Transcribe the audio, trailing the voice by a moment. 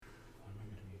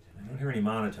hear any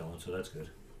monotone, so that's good.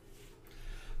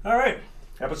 All right,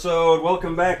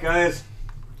 welcome back, guys.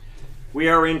 We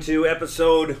are into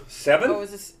episode 7. Oh,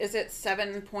 is it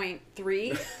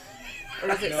 7.3? Or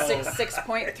is it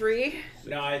 6.3?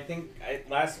 No, I think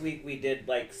last week we did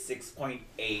like 6.8.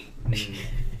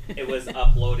 It was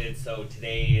uploaded, so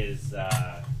today is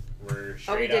we're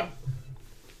straight up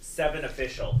 7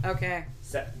 official. Okay.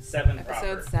 7 proper.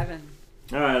 Episode 7.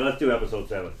 All right, let's do episode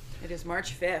 7. It is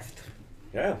March 5th.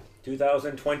 Yeah,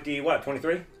 2020. What?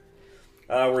 23.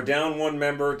 We're down one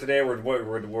member today.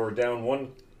 We're down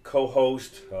one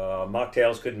co-host.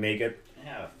 Mocktails couldn't make it.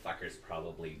 Yeah, fucker's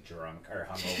probably drunk or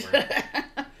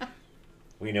hungover.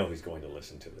 We know he's going to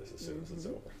listen to this as soon as it's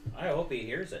over. I hope he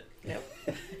hears it. Yep.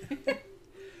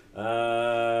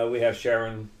 We have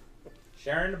Sharon.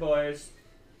 Sharon the boys.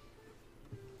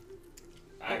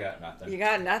 I got nothing. You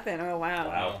got nothing. Oh, wow.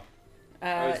 Wow.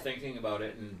 I was thinking about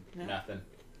it and nothing.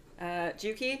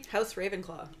 Juki, House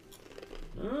Ravenclaw.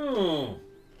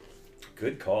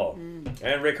 Good call.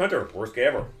 And Rick Hunter, worst gay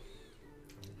ever.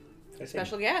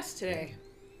 Special guest today.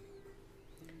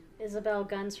 Isabel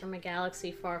Guns from a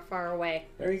galaxy far, far away.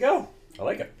 There you go. I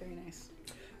like it. Very nice.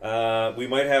 We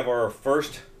might have our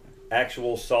first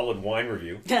actual solid wine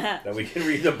review that we can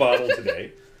read the bottle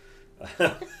today.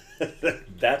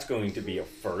 That's going to be a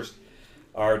first.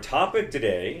 Our topic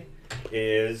today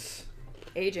is...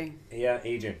 Aging. Yeah,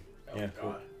 aging. Oh, yeah.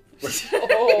 God.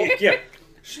 Yeah.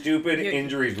 Stupid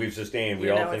injuries we've sustained.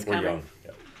 We all think we're coming. young.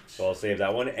 Yep. So I'll save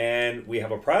that one. And we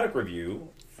have a product review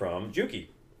from Juki.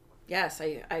 Yes,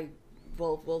 I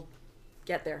will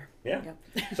get there. Yeah. Yep.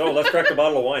 So let's crack the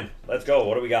bottle of wine. Let's go.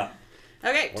 What do we got?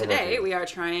 Okay, What today about we are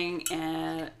trying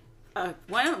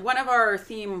one of our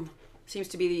theme seems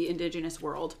to be the indigenous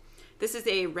world. This is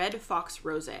a Red Fox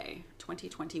Rosé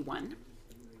 2021.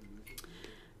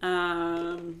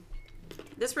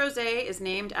 This rosé is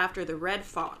named after the red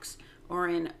fox, or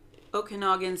in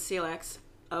Okanagan Silex.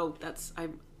 Oh,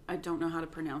 I don't know how to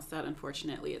pronounce that.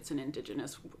 Unfortunately, it's an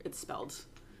indigenous. It's spelled.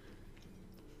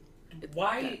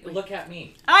 Why look at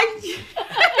me? I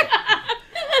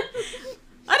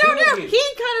don't Two of know. you. He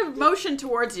kind of motioned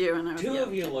towards you, and I was, Two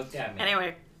of you looked at me.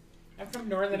 Anyway, I'm from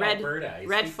northern red Alberta. I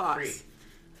red speak fox.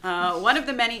 free. One of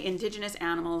the many indigenous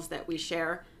animals that we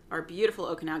share our beautiful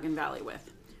Okanagan Valley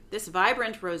with. This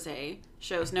vibrant rosé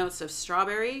shows notes of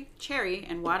strawberry, cherry,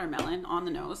 and watermelon on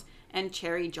the nose, and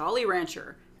cherry Jolly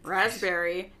Rancher,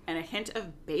 raspberry, and a hint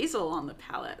of basil on the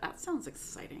palate. That sounds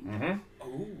exciting. Mm-hmm.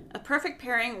 Ooh. A perfect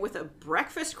pairing with a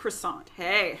breakfast croissant.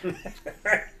 Hey,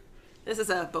 this is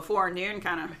a before noon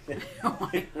kind of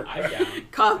I'm down.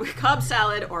 Cobb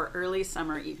salad or early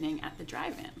summer evening at the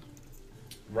drive-in.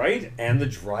 Right? And the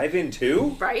drive-in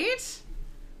too? Right?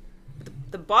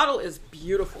 The bottle is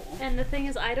beautiful. And the thing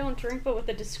is, I don't drink, but with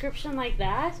a description like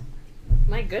that,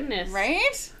 my goodness.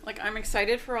 Right? Like, I'm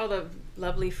excited for all the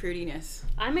lovely fruitiness.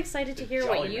 I'm excited to hear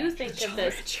Jolly what you Rancher. think of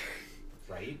this.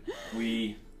 Right?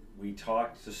 We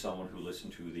talked to someone who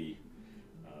listened to the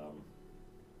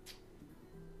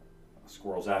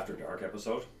Squirrels After Dark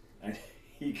episode, and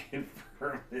he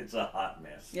confirmed it's a hot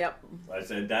mess. Yep. I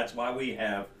said that's why we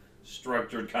have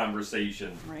structured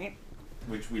conversation, Right?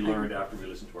 which we learned after we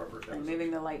listened to our first I'm episode. moving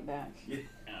the light back.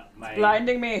 My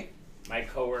me. My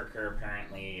coworker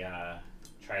apparently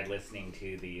tried listening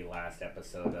to the last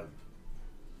episode of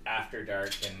After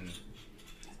Dark,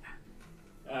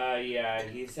 and yeah,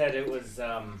 he said it was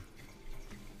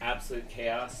absolute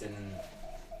chaos, and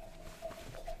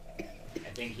I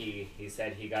think he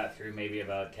said he got through maybe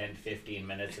about 10-15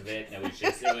 minutes of it, and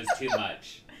it was too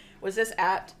much. Was this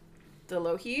at the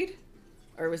Lougheed?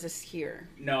 Or was this here?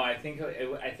 No, I think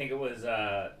it was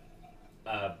a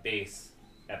base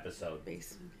episode.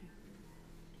 Base.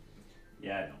 Okay.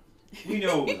 Yeah, I know. We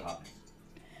know it was a hot mess.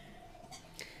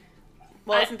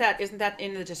 Well, isn't that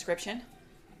in the description?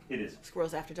 It is.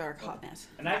 Squirrels After Dark, hot mess.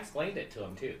 And I explained it to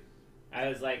him too. I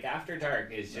was like, After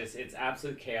Dark is it's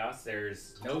absolute chaos.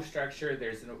 There's no structure.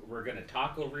 We're gonna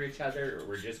talk over each other. Or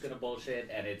we're just gonna bullshit,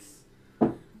 and it's.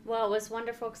 Well, it was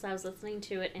wonderful because I was listening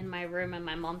to it in my room, and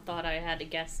my mom thought I had a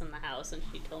guest in the house, and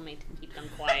she told me to keep them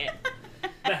quiet.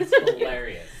 That's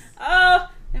hilarious. Oh,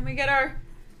 and we get our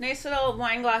nice little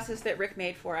wine glasses that Rick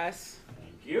made for us.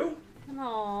 Thank you.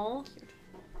 Aww.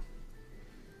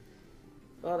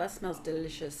 Oh, that smells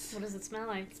delicious. What does it smell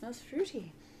like? It smells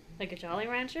fruity. Like a Jolly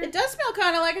Rancher? It does smell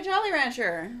kind of like a Jolly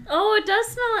Rancher. Oh, it does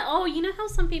smell like... Oh, you know how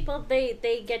some people,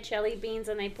 they get jelly beans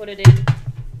and they put it in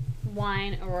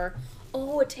wine, or...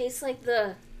 Oh, it tastes like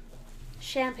the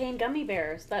champagne gummy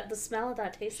bears. The smell of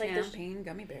that tastes like the... Champagne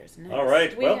gummy bears. Nice. All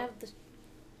right. We Well, have the...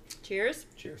 Cheers.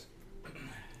 cheers.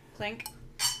 Clink.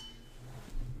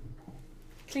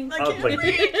 Clink. I'll clink to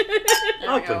you. There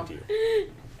I'll we go. clink to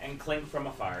you. And clink from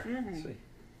afar. Mhm. See.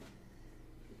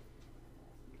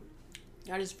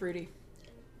 That is fruity.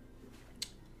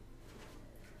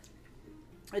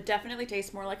 It definitely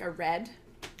tastes more like a red,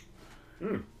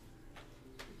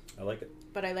 I like it.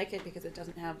 but I like it because it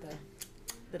doesn't have the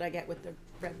that I get with the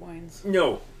red wines.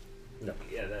 No.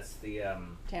 Yeah, that's the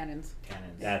Tannins.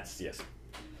 tannins. That's, yes.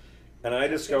 And I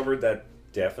discovered that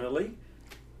definitely,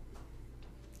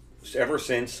 ever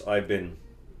since I've been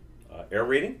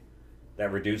aerating,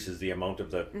 that reduces the amount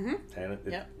of the tannin.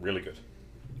 It's Yep. really good.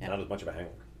 Yep. Not as much of a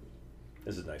hangover.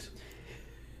 This is nice.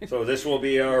 So this will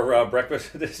be our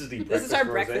breakfast. This is the breakfast. This is our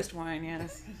rosé. breakfast wine,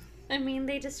 yes. I mean,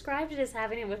 they described it as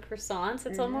having it with croissants.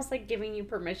 It's almost like giving you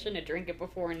permission to drink it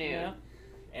before noon. Yeah.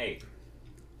 Hey,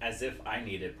 as if I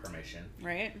needed permission.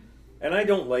 Right? And I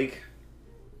don't like.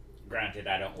 Granted,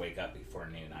 I don't wake up before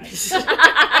noon.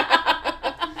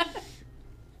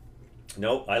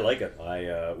 No, I like it.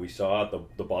 We saw it.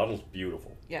 The bottle's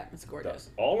beautiful. Yeah, it's gorgeous.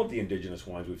 All of the indigenous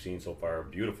wines we've seen so far are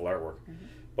beautiful artwork,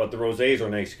 but the rosés are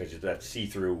nice because it's that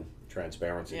see-through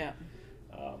transparency. Yeah.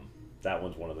 That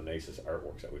one's one of the nicest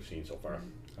artworks that we've seen so far.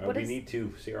 What We is- need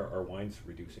to see our wines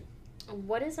reducing.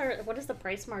 What is the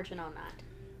price margin on that?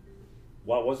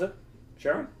 What was it,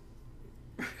 Sharon?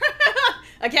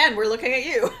 Again, we're looking at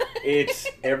you. It's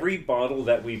every bottle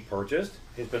that we purchased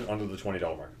has been under the $20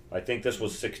 mark. I think this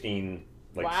was $16.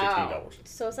 Wow.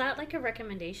 So is that like a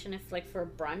recommendation if like for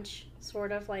brunch,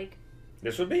 sort of like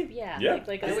This would be? yeah.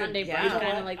 like I a would- Sunday yeah. brunch You know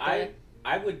kind of like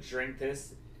I would drink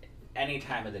this any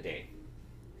time of the day.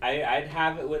 I'd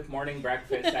have it with morning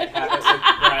breakfast. I'd have it with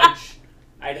brunch.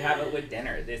 I'd have it with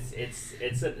dinner.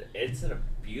 It's a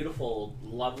beautiful,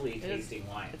 lovely tasting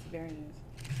wine. It's very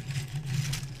nice.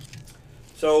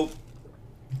 So,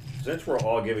 since we're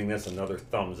all giving this another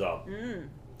thumbs up,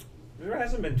 there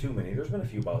hasn't been too many. There's been a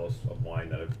few bottles of wine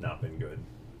that have not been good.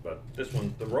 But this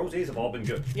one, the rosés have all been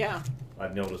good. Yeah.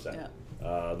 I've noticed that.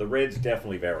 Yeah. The reds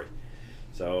definitely vary.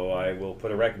 So I will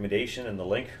put a recommendation in the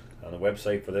link on the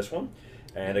website for this one.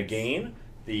 And again,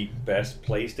 the best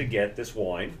place to get this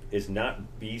wine is not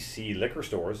BC liquor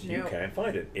stores. You No. can't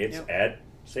find it. It's Nope. at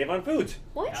Save On Foods.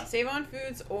 what? Yeah. Save On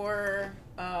Foods or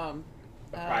A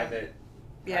private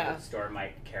yeah. store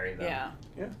might carry them. Yeah.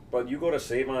 Yeah. But you go to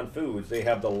Save On Foods, they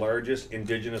have the largest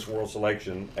indigenous world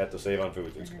selection at the Save On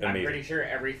Foods. It's I'm amazing. pretty sure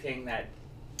everything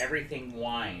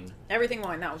wine. Everything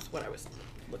wine. That was what I was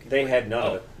looking They for. had none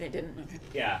of Oh. it. They didn't. Okay.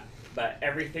 Yeah, but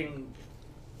everything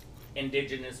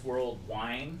indigenous world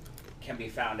wine can be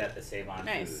found at the Save On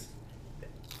Nice. Foods.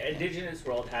 Indigenous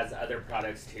World has other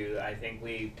products too. I think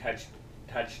we touched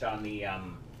on the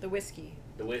whiskey.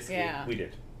 whiskey Yeah. We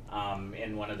did.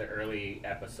 in one of the early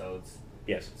episodes.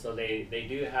 Yes. So they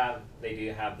do have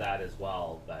that as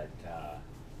well, but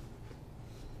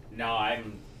no,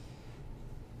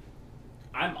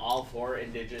 I'm all for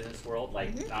Indigenous World,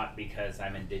 like not because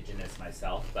I'm Indigenous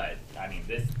myself, but I mean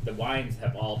the wines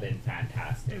have all been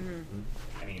fantastic.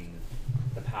 I mean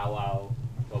the powwow,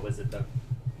 what was it,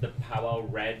 the powwow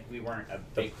red, we weren't a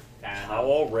big fan of.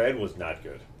 Powwow Red was not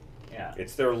good. Yeah.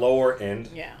 It's their lower end.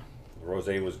 Yeah.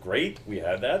 Rosé was great. We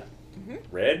had that.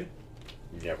 Red,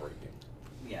 never again.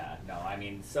 Yeah, no, I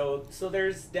mean, so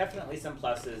there's definitely some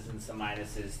pluses and some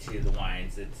minuses to the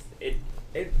wines. It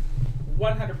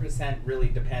 100% really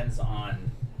depends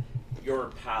on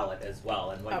your palate as well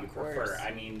and what Of you prefer. course.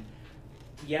 I mean,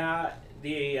 yeah,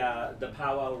 the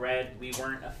powwow red, we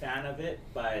weren't a fan of it,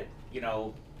 but you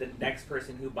know, the next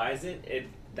person who buys it,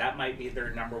 that might be their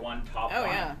number one top Oh,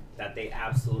 wine yeah. that they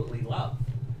absolutely love.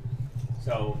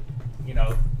 So, you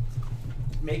know,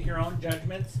 make your own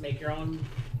judgments, make your own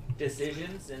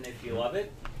decisions, and if you love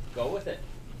it, go with it.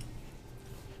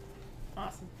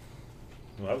 Awesome.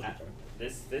 Well, that was a good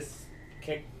time. This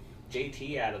kicked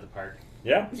JT out of the park.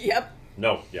 Yeah? Yep.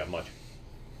 No. Yeah, much.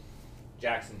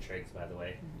 Jackson Triggs, by the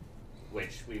way,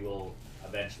 which we will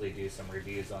eventually do some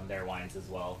reviews on their wines as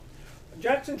well.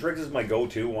 Jackson Triggs is my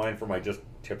go-to wine for my just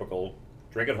typical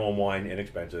drink-at-home wine,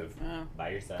 inexpensive. Oh. By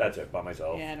yourself. That's it, by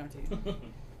myself. Yeah, I don't do.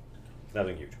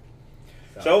 Nothing huge.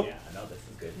 So, So- yeah, I know this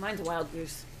is good. Mine's a wild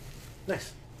goose,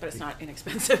 Nice. but it's not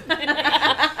inexpensive.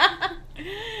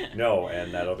 No,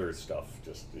 and that other stuff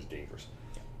just is dangerous.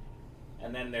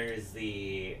 And then there's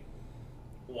the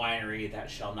winery that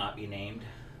shall not be named.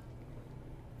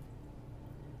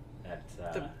 That's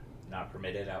not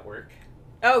permitted at work.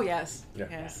 Oh yes. Yeah.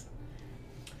 Yes.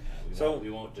 We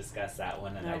won't discuss that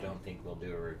one, and I No. don't think we'll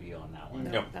do a review on that one.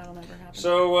 No, No. that'll never happen.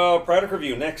 So, product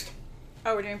review next.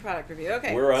 Oh, we're doing product review.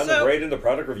 Okay. We're on so, right into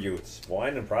product review. It's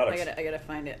wine and products. I gotta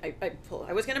find it.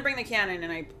 I was gonna bring the Canon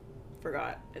and I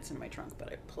forgot. It's in my trunk,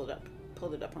 but I pulled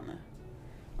it up on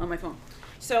on my phone.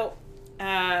 So,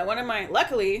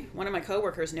 luckily, one of my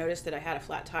coworkers noticed that I had a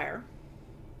flat tire.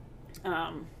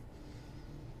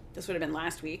 This would have been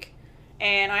last week.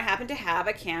 And I happened to have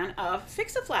a can of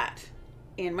Fix-A-Flat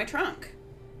in my trunk.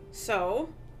 So,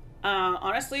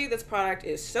 honestly, this product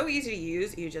is so easy to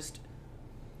use. You just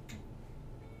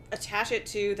attach it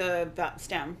to the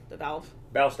stem, the valve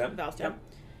stem, Yep.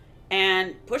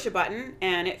 and push a button,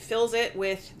 and it fills it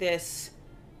with this,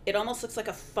 it almost looks like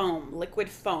a foam, liquid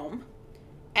foam,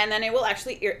 and then it will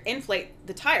actually inflate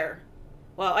the tire.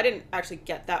 Well, I didn't actually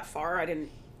get that far. I didn't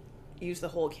use the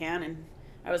whole can, and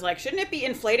I was like, shouldn't it be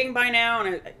inflating by now?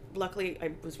 And luckily,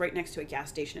 I was right next to a gas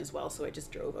station as well, so I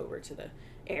just drove over to the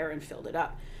air and filled it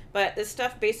up. But this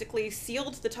stuff basically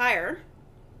sealed the tire,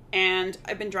 and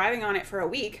I've been driving on it for a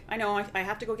week. I know I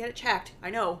have to go get it checked. I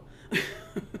know.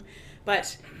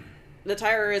 But the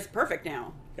tire is perfect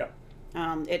now. Yep.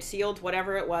 It sealed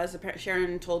whatever it was.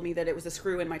 Sharon told me that it was a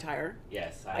screw in my tire.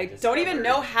 Yes, I don't even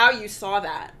know how you saw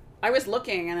that. I was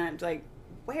looking, and I was like,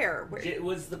 where? It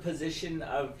was the position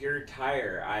of your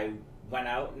tire. I went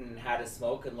out and had a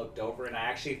smoke and looked over, and I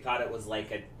actually thought it was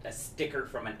like a sticker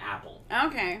from an apple.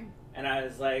 Okay. And I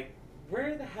was like,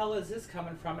 where the hell is this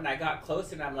coming from? And I got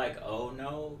close, and I'm like, oh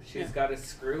no, she's got a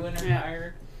screw in her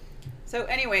tire. So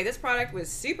anyway, this product was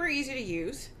super easy to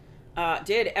use.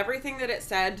 Did everything that it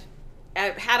said.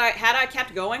 Had I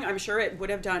kept going, I'm sure it would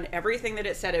have done everything that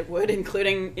it said it would,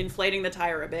 including inflating the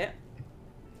tire a bit.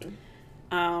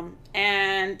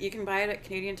 And you can buy it at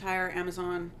Canadian Tire,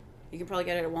 Amazon. You can probably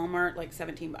get it at Walmart, like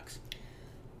 $17.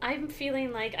 I'm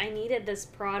feeling like I needed this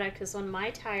product because when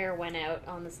my tire went out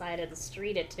on the side of the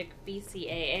street, it took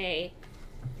BCAA.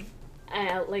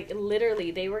 Like,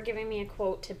 literally, they were giving me a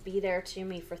quote to be there to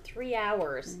me for 3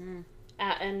 hours. Mm-hmm.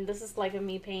 And this is like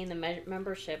me paying the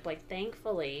membership. Like,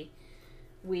 thankfully,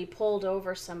 we pulled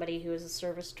over somebody who was a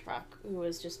service truck who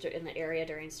was just in the area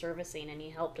during servicing, and he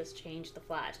helped us change the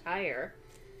flat tire.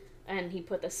 And he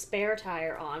put the spare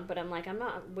tire on, but I'm like, I'm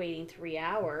not waiting 3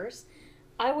 hours.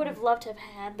 I would have loved to have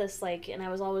had this, like, and I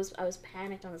was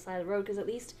panicked on the side of the road, because at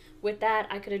least with that,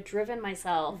 I could have driven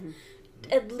myself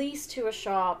at least to a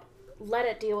shop, let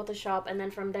it deal with the shop, and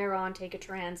then from there on, take a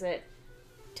transit,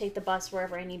 take the bus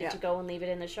wherever I needed to go and leave it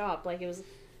in the shop. Like, it was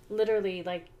literally,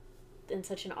 like, in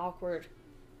such an awkward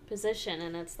position,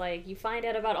 and it's like, you find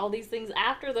out about all these things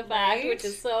after the fact, which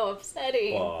is so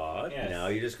upsetting. But now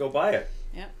you just go buy it.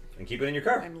 Yep. And keep it in your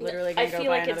car. I'm literally going to go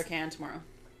buy another can tomorrow.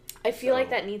 I feel like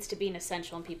that needs to be an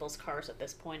essential in people's cars at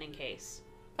this point in case.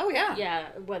 Oh, yeah. Yeah,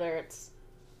 whether it's...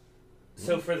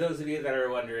 So for those of you that are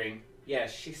wondering,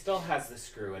 yes, she still has the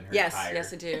screw in her tire.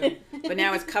 Yes, I do. But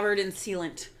now it's covered in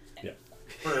sealant. Yeah.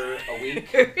 For a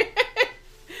week.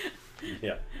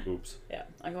 Yeah. Oops. Yeah.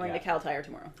 I'm going to Cal Tire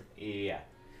tomorrow. Yeah.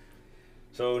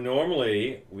 So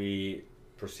normally we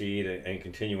proceed and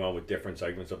continue on with different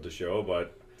segments of the show,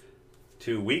 but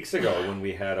 2 weeks ago when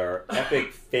we had our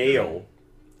epic fail,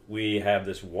 we have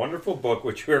this wonderful book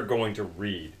which we're going to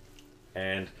read.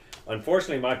 And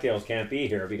unfortunately, Mocktails can't be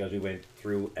here because we went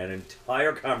through an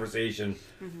entire conversation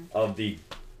of the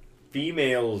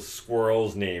female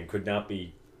squirrel's name. Could not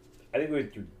be, I think we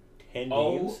went through 10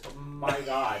 names. Oh my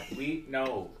god.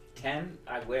 10?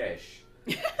 I wish.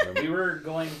 We were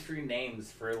going through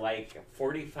names for like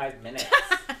 45 minutes.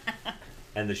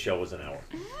 And the show was an hour.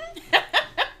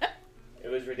 It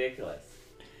was ridiculous.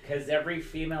 Because every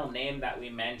female name that we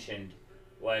mentioned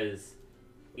was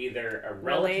either a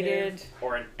relative Related,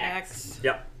 or an ex.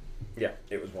 Yep. Yeah,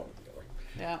 it was one or the other.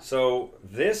 Yeah. So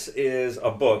this is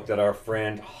a book that our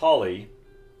friend Holly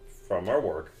from our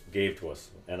work gave to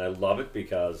us. And I love it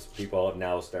because people have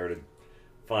now started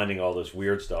finding all this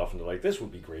weird stuff, and they're like, this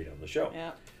would be great on the show.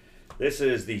 Yeah. This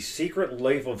is The Secret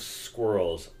Life of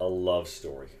Squirrels, a Love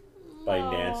Story by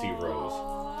Nancy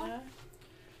Rose.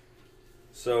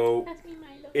 So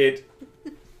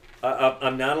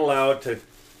I'm not allowed to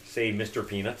say Mr.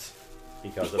 Peanuts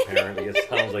because apparently it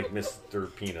sounds like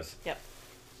Mr. Penis. Yep.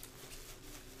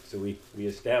 So we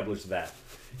established that.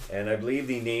 And I believe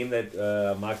the name that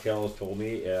Mocktails told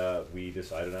me we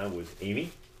decided on was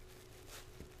Amy.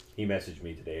 He messaged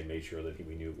me today and made sure that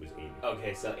we knew it was Amy.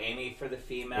 Okay, so Amy for the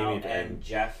female and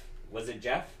Jeff. Was it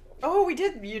Jeff? Oh, we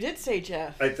did. You did say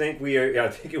Jeff. I think we are. Yeah, I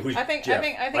think it was. I think. Jeff.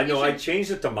 I know. I should, changed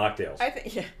it to Mocktails. I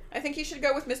think you should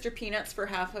go with Mr. Peanuts for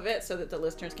half of it, so that the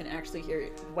listeners can actually hear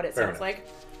what it sounds like.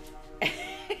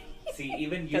 See,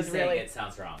 even you saying it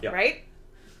sounds wrong. Yep. Right?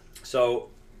 So,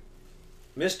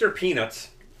 Mr.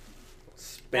 Peanuts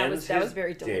spends that was his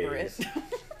very deliberate. days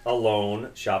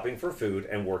alone, shopping for food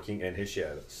and working in his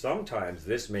shed. Sometimes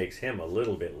this makes him a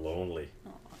little bit lonely.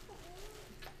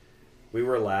 We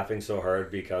were laughing so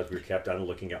hard because we kept on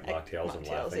looking at mocktails and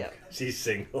Mocktails, laughing. yeah. He's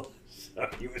single, so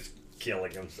he was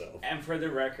killing himself. And for the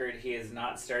record, he has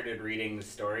not started reading the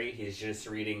story. He's just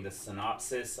reading the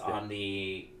synopsis on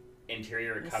the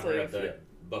interior cover of the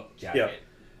book jacket. Yeah.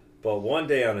 But one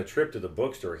day on a trip to the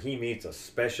bookstore, he meets a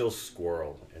special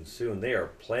squirrel, and soon they are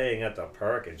playing at the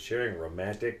park and sharing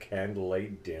romantic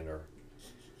candlelight dinner.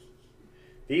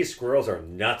 These squirrels are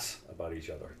nuts about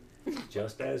each other,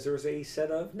 just as there's a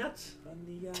set of nuts on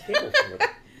the table.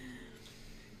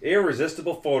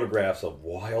 Irresistible photographs of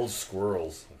wild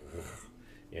squirrels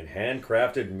in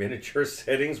handcrafted miniature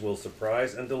settings will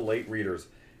surprise and delight readers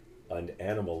and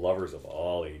animal lovers of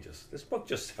all ages. This book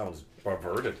just sounds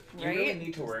perverted. You really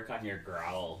need to work on your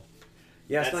growl.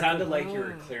 Yeah, that it's not sounded good. like you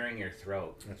were clearing your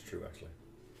throat. That's true, actually.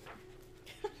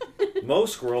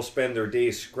 Most squirrels spend their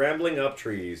days scrambling up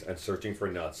trees and searching for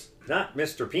nuts. Not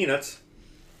Mr. Peanuts.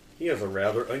 He is a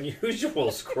rather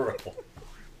unusual squirrel.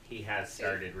 He has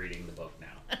started reading the book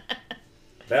now.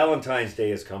 Valentine's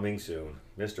Day is coming soon.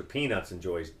 Mr. Peanuts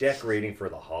enjoys decorating for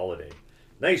the holiday.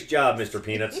 Nice job, Mr.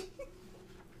 Peanuts.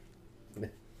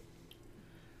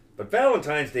 But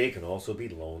Valentine's Day can also be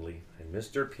lonely, and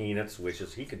Mr. Peanuts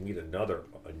wishes he could meet another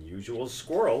unusual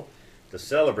squirrel to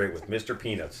celebrate with Mr.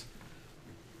 Peanuts.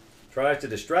 Tries to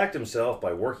distract himself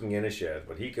by working in a shed,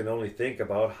 but he can only think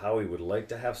about how he would like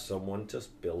to have someone to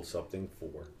build something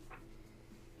for.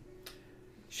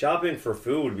 Shopping for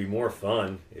food would be more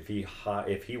fun if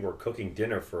he were cooking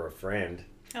dinner for a friend.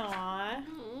 Aww.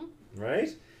 Right?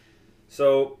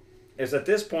 So, it's at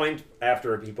this point,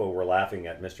 after people were laughing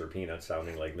at Mr. Peanut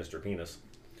sounding like Mr. Penis,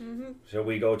 so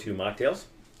we go to Mocktails.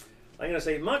 I'm going to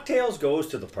say Mocktails goes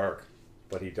to the park,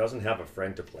 but he doesn't have a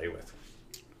friend to play with.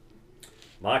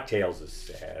 Mocktails is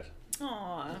sad.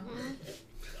 Aww.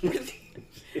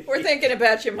 We're thinking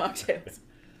about you, Mocktails.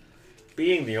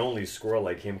 Being the only squirrel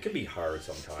like him can be hard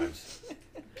sometimes.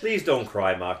 Please don't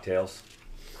cry, Mocktails.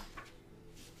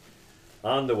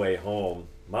 On the way home,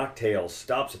 Mocktails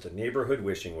stops at the neighborhood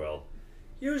wishing well.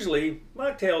 Usually,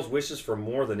 Mocktails wishes for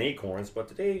more than acorns, but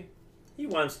today he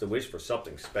wants to wish for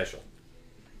something special.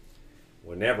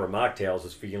 Whenever Mocktails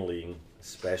is feeling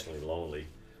especially lonely,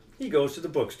 he goes to the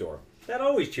bookstore. That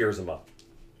always cheers him up.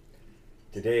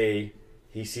 Today,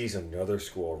 he sees another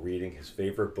squirrel reading his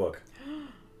favorite book.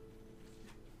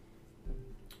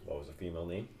 What was the female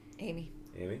name? Amy.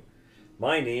 Amy.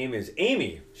 My name is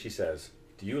Amy, she says.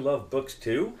 Do you love books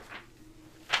too?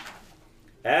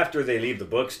 After they leave the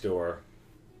bookstore,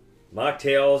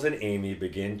 Mocktails and Amy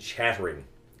begin chattering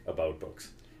about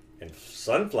books and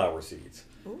sunflower seeds.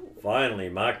 Ooh. Finally,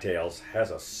 Mocktails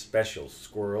has a special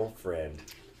squirrel friend.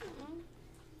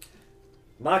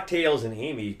 Mocktails and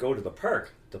Amy go to the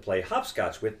park to play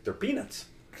hopscotch with their peanuts.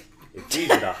 It's easy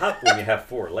to hop when you have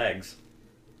 4 legs.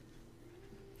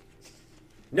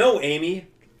 No, Amy,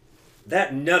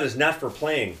 that nut is not for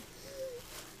playing.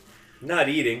 Not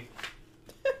eating.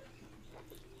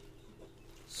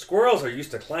 Squirrels are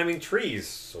used to climbing trees,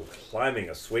 so climbing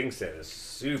a swing set is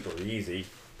super easy.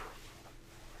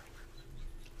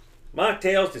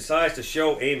 Mocktails decides to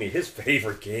show Amy his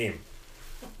favorite game.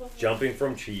 Jumping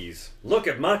from cheese. Look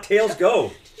at Mocktails go!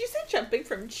 Did you say jumping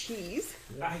from cheese?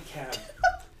 I can't.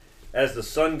 As the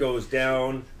sun goes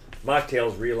down,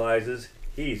 Mocktails realizes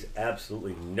he's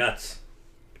absolutely nuts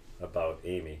about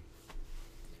Amy.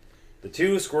 The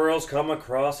 2 squirrels come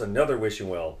across another wishing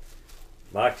well.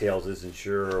 Mocktails isn't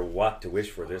sure what to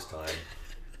wish for this time.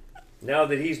 Now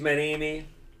that he's met Amy,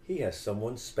 he has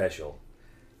someone special.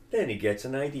 Then he gets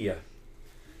an idea.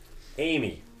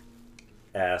 Amy,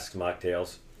 asks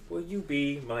Mocktails, will you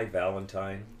be my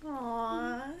Valentine?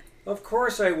 Aww. Of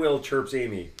course I will, chirps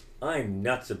Amy. I'm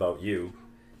nuts about you.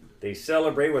 They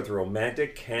celebrate with a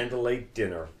romantic candlelight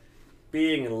dinner.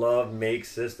 Being in love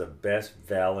makes this the best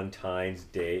Valentine's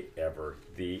Day ever.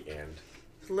 The end.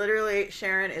 Literally,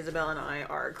 Sharon, Isabel, and I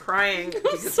are crying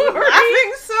because we're sorry.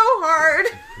 laughing so hard.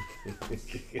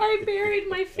 I buried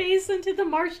my face into the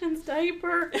Martian's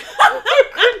diaper.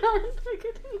 I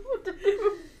couldn't know what to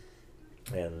do.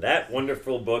 And that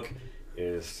wonderful book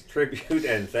is tribute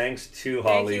and thanks to Thank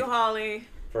Holly you, Holly.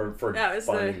 for That was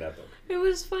finding that book. It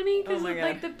was funny because Oh my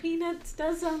like God. the peanuts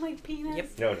does sound like peanuts.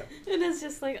 Yep. No. And it's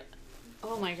just like,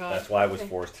 oh my god. That's why I was Okay.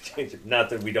 forced to change it. Not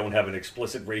that we don't have an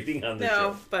explicit rating on the No,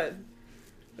 show. but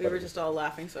we were just all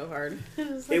laughing so hard.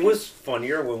 It was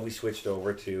funnier when we switched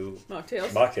over to Mocktails.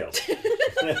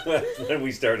 Mocktails. When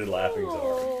we started laughing so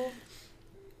hard. Oh.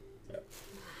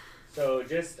 So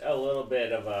just a little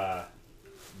bit of a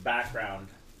background.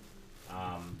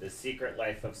 The Secret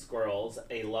Life of Squirrels,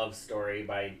 a love story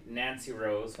by Nancy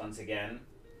Rose, once again.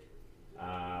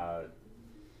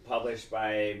 Published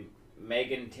by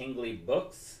Megan Tingley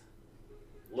Books,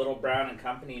 Little Brown and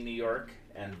Company, New York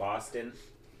and Boston.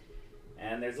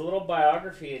 And there's a little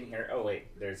biography in here. Oh wait,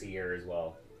 there's a year as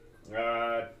well.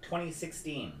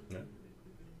 2016. Yeah.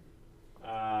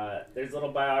 There's a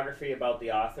little biography about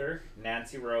the author.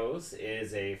 Nancy Rose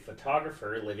is a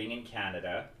photographer living in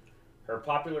Canada. Her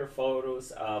popular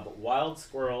photos of wild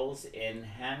squirrels in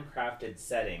handcrafted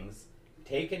settings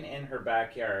taken in her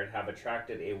backyard have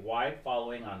attracted a wide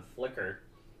following on Flickr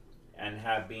and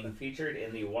have been featured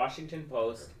in the Washington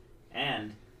Post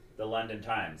and the London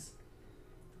Times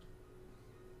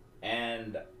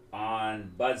and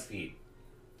on BuzzFeed.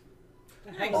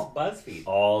 What the heck is BuzzFeed?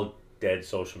 All dead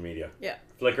social media. Yeah.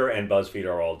 Flickr and BuzzFeed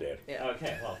are all dead. Yeah.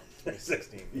 Okay, well,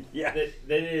 16. Yeah.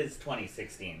 that is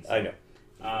 2016. So, I know.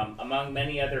 among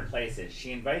many other places,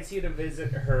 she invites you to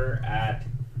visit her at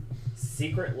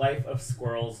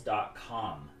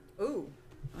secretlifeofsquirrels.com. Ooh.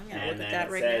 I'm going to And look at then that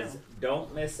it right says, now.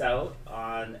 don't miss out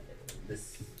on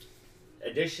this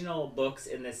additional books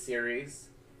in this series.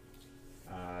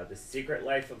 The Secret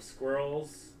Life of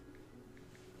Squirrels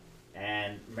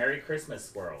and Merry Christmas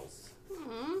Squirrels.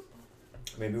 Hmm.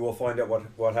 Maybe we'll find out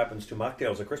what happens to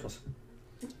mocktails at Christmas.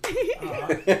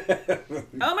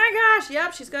 Oh my gosh,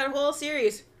 yep, she's got a whole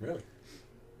series. Really?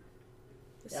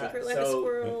 The Yeah, Secret Life of so-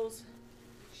 Squirrels.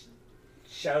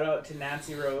 Shout out to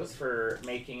Nancy Rose for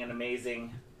making an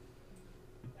amazing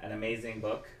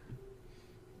book.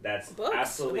 That's Books,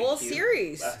 absolutely a whole cute.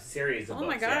 series. A series of Oh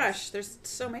books. my yes. gosh, there's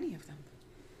so many of them.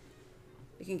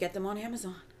 You can get them on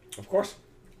Amazon. Of course.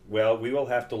 Well, we will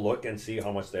have to look and see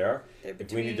how much they are. They're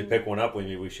If we need to between- pick one up,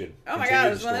 maybe we should. Oh my continue god,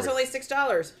 the this one that's story. only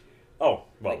 $6. Oh,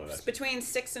 well, Like, that's. between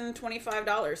 $6 and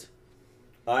 $25.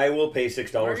 I will pay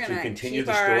 $6 We're to gonna continue keep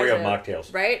the our story eyes of out.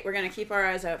 mocktails. Right? We're gonna keep our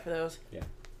eyes out for those.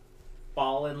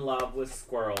 Fall in love with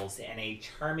squirrels in a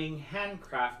charming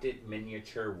handcrafted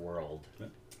miniature world.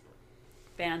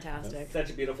 Fantastic. Such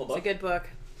a beautiful It's book. a good book.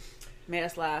 Made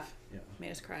us laugh. Yeah.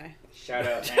 Made us cry. Shout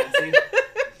out Nancy.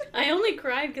 I only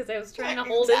cried because I was trying to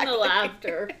hold in the Exactly.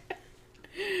 laughter.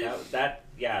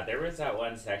 Yeah, there was that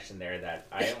one section there that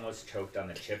I almost choked on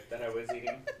the chip that I was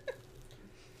eating.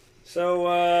 So,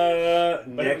 But it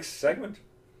next was- segment.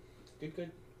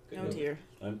 Good. Oh dear.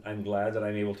 I'm glad that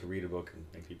I'm able to read a book and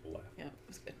make people laugh. Yeah,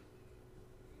 it's good.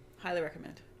 Highly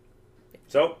recommend.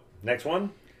 So, next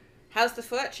one. How's the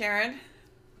foot, Sharon?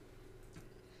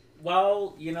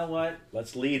 Well, you know what?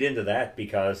 Let's lead into that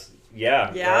because, yeah.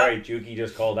 All right, Juki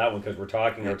just called that one because we're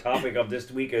talking. Our topic of this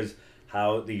week is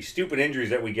how the stupid injuries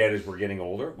that we get as we're getting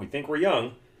older. We think we're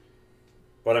young,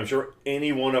 but I'm sure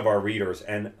any one of our readers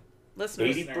and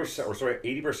Listeners.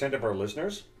 80% of our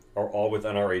listeners are all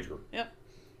within our age group. Yep.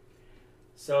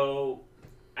 So,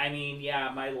 I mean, yeah,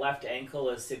 my left ankle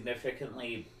is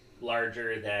significantly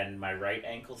larger than my right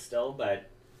ankle still, but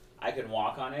I can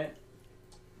walk on it.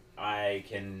 I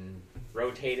can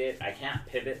rotate it. I can't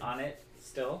pivot on it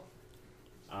still.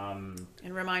 And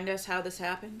remind us how this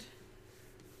happened.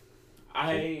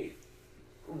 I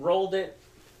rolled it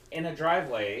in a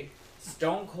driveway,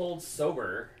 stone cold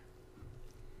sober,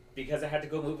 because I had to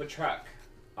go move a truck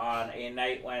on a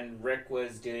night when Rick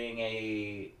was doing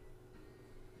a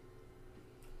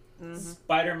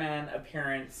Spider-Man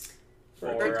appearance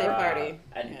for Birthday party.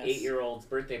 an Yes. 8-year-old's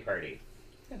birthday party.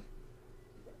 Yeah.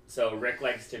 So Rick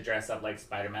likes to dress up like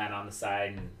Spider-Man on the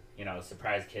side and, you know,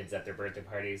 surprise kids at their birthday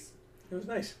parties. It was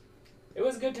nice. It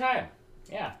was a good time.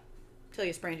 Yeah. Till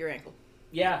you sprained your ankle.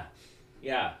 Yeah.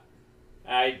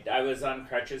 I was on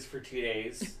crutches for 2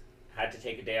 days. Had to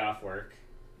take a day off work.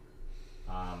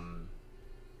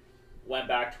 Went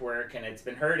back to work and it's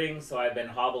been hurting, so I've been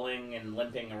hobbling and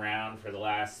limping around for the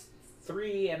last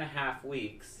 3.5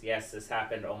 weeks. Yes, this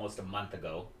happened almost a month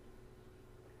ago.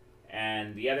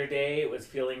 And the other day it was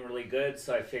feeling really good,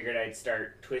 so I figured I'd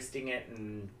start twisting it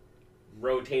and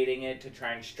rotating it to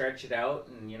try and stretch it out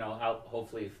and, you know,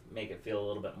 hopefully make it feel a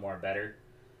little bit more better.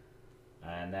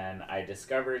 And then I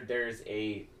discovered there's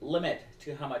a limit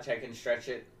to how much I can stretch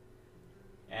it.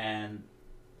 And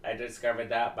I discovered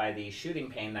that by the shooting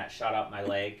pain that shot up my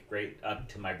leg, right up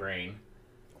to my brain.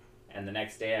 And the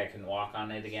next day I can walk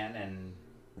on it again, and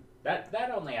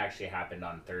that only actually happened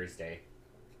on Thursday.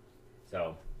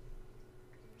 So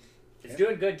it's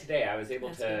doing good today. I was able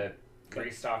That's to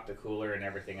restock the cooler and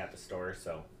everything at the store,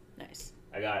 so Nice.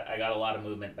 I got a lot of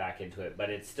movement back into it,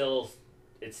 but it's still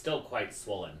quite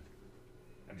swollen.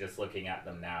 I'm just looking at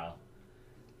them now.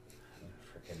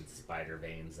 Freaking spider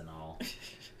veins and all.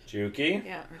 Juki?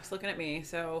 Yeah, Rick's looking at me.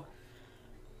 So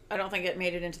I don't think it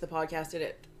made it into the podcast, did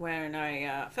it? When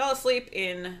I fell asleep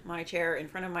in my chair in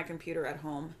front of my computer at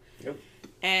home. Yep.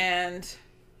 And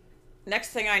next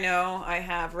thing I know, I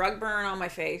have rug burn on my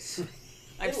face.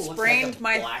 I've It looks sprained like a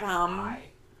my black thumb. eye.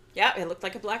 Yeah, it looked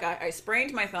like a black eye. I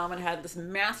sprained my thumb and had this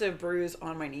massive bruise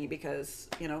on my knee because,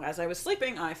 as I was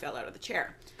sleeping, I fell out of the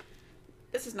chair.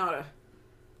 This is not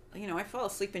I fall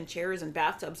asleep in chairs and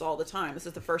bathtubs all the time. This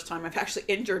is the first time I've actually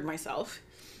injured myself.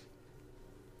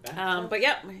 But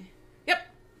yeah, yep.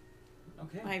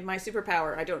 Okay. My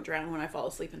superpower, I don't drown when I fall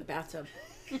asleep in the bathtub.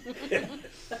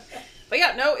 But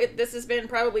yeah, no, this has been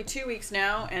probably 2 weeks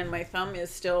now, and my thumb is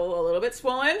still a little bit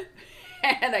swollen,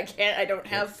 and I don't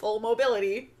have full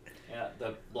mobility. Yeah,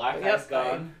 the black Yep, eye's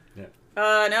gone.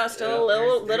 No, still a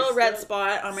little There's red still-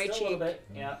 spot on my still a cheek. little bit,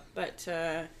 yeah. But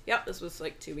this was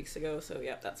like 2 weeks ago, so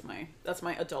yeah, that's my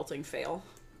adulting fail.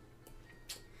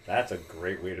 That's a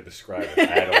great way to describe it.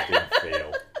 Adulting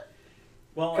fail.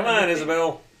 Well, Come I on, think-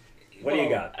 Isabel. What do you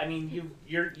got? I mean,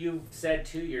 you've said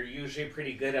too. You're usually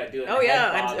pretty good at doing. Oh the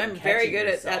yeah, head bob I'm and very catching good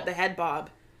yourself. at the head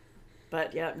bob.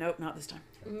 But yeah, nope, not this time.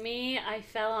 Me, I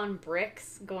fell on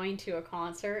bricks going to a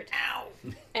concert, Ow!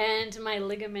 and my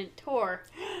ligament tore,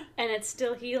 and it's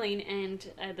still healing, and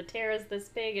the tear is this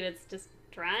big, and it's just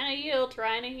trying to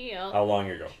heal. How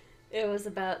long ago? It was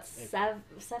about 7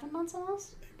 months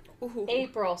almost? Ooh.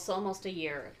 April, so almost a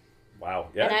year. Wow.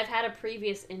 And Yeah. I've had a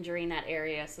previous injury in that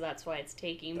area, so that's why it's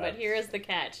taking. But That's- here is the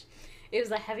catch. It was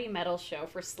a heavy metal show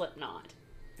for Slipknot.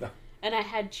 Oh. And I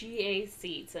had GA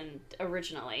seats and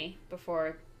originally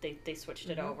before they switched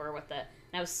it over with the and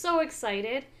I was so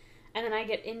excited. And then I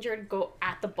get injured go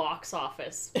at the box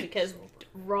office because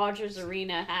Rogers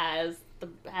Arena had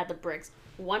the bricks.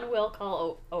 One will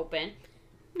call open.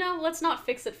 No, let's not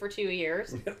fix it for 2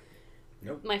 years.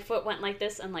 Nope. My foot went like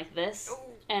this and like this,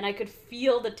 and I could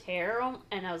feel the tear,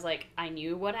 and I was like, I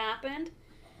knew what happened.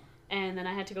 And then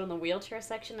I had to go in the wheelchair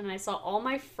section, and I saw all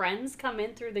my friends come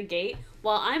in through the gate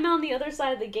while I'm on the other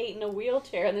side of the gate in a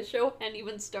wheelchair, and the show hadn't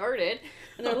even started.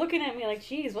 And they're looking at me like,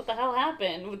 geez, what the hell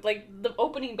happened? With, like, the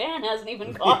opening band hasn't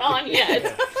even gone on yet.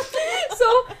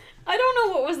 So, I don't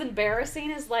know what was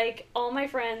embarrassing is, like, all my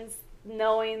friends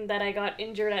knowing that I got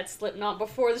injured at Slipknot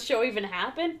before the show even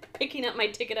happened, picking up my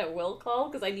ticket at will call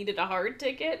because I needed a hard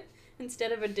ticket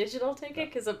instead of a digital ticket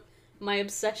because of my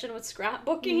obsession with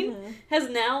scrapbooking has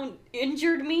now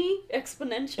injured me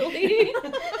exponentially.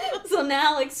 So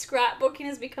now, like, scrapbooking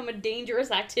has become a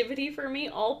dangerous activity for me,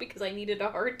 all because I needed a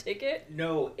hard ticket.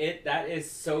 No, that is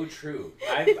so true.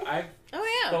 I've Oh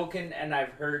yeah. spoken and I've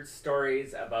heard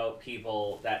stories about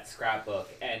people that scrapbook,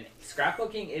 and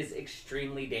scrapbooking is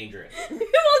extremely dangerous.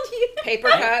 Paper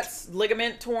cuts,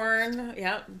 ligament torn.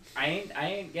 Yeah. I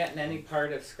ain't getting any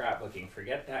part of scrapbooking.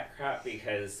 Forget that crap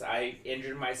because I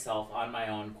injured myself on my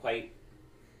own quite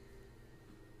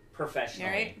professionally.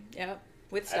 All right. Yep.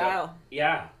 With I don't- style.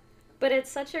 Yeah. But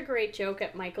it's such a great joke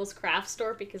at Michael's craft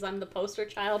store because I'm the poster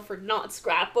child for not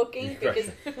scrapbooking because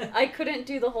I couldn't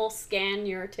do the whole scan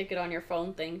your ticket on your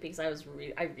phone thing because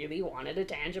I really wanted a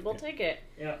tangible ticket.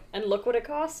 Yeah. And look what it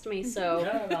cost me, so...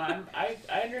 No. I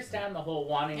understand the whole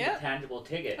wanting Yeah. a tangible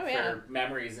ticket Oh, yeah. for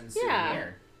memories and Yeah.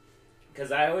 souvenir.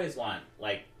 Because I always want,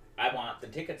 I want the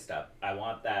ticket stub. I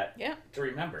want that Yeah. to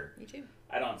remember. Me too.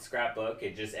 I don't scrapbook.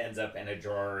 It just ends up in a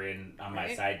drawer on my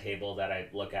Right. side table that I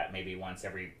look at maybe once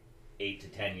every 8 to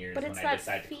 10 years But when it's I that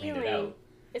decide to clean feeling. it out.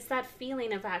 It's that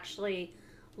feeling of actually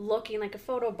looking like a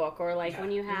photo book or like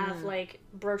when you have like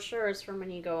brochures from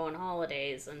when you go on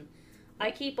holidays and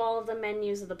I keep all of the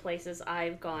menus of the places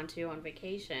I've gone to on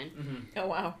vacation. Oh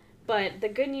wow. But the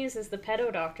good news is the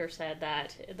pedo doctor said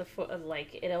that the foot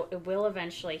it will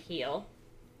eventually heal.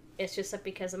 It's just that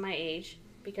because of my age,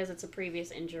 because it's a previous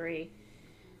injury,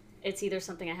 it's either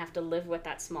something I have to live with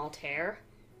that small tear,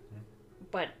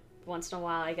 but once in a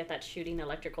while I get that shooting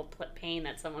electrical pain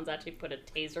that someone's actually put a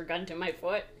taser gun to my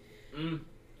foot.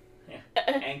 Yeah.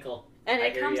 Ankle. And I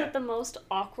it hear comes ya. at the most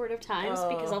awkward of times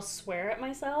because Oh. I'll swear at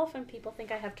myself and people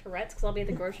think I have Tourette's because I'll be at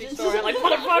the grocery store and I'm like,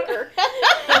 motherfucker!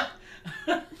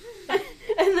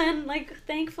 And then, like,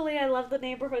 thankfully I love the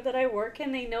neighborhood that I work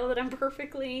in. They know that I'm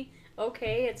perfectly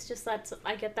okay. It's just that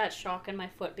I get that shock in my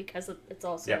foot because it's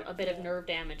also Yeah. a bit of nerve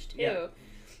damage, too. Yeah.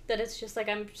 That it's just like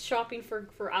I'm shopping for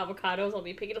avocados. I'll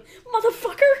be picking up,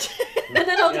 motherfucker! And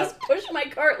then I'll just push my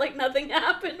cart like nothing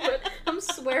happened. But I'm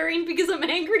swearing because I'm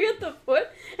angry at the foot.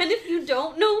 And if you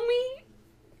don't know me,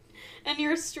 and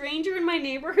you're a stranger in my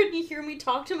neighborhood, and you hear me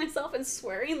talk to myself and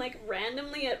swearing like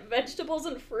randomly at vegetables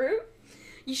and fruit,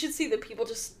 you should see the people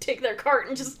just take their cart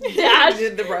and just dash.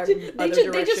 Did the run They other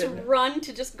just direction. run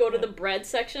to just go to the bread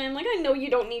section. I'm like, I know you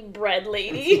don't need bread,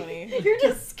 lady. That's funny. You're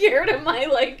just scared of my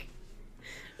like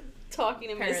talking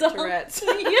to Parent myself. Tourette's.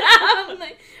 Yeah, I'm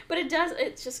like, but it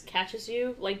just catches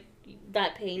you like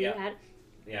that pain Yeah. you had.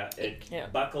 Yeah, it Yeah.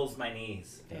 buckles my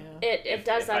knees. Yeah. It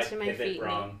does if that I to my pivot feet.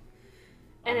 wrong.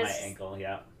 And on my it's ankle,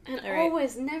 yeah. and All right.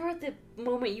 always never the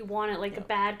moment you want it, like a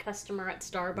bad customer at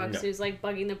Starbucks No. who's like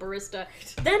bugging the barista.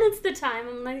 Then it's the time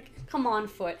I'm like, come on,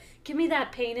 foot, give me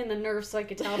that pain in the nerve so I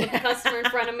could tell the customer in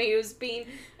front of me who's being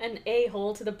an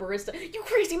a-hole to the barista, you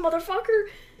crazy motherfucker.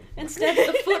 Instead,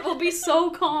 the foot will be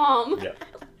so calm, Yeah.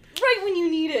 right when you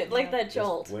need it, like that Just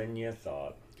jolt. when you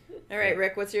thought. All right,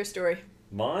 Rick, what's your story?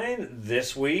 Mine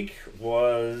this week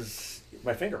was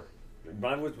my finger.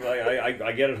 Mine was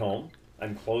I get it home.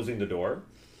 I'm closing the door,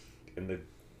 in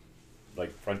the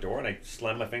front door, and I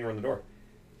slam my finger in the door.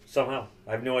 Somehow,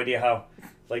 I have no idea how.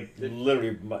 Like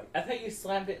literally, I thought you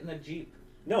slammed it in the Jeep.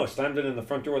 no, I slammed it in the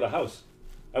front door of the house.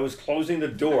 I was closing the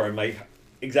door, and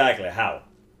exactly how.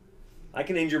 I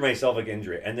can injure myself, I can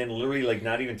injure it, and then literally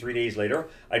not even 3 days later,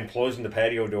 I'm closing the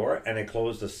patio door, and I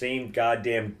closed the same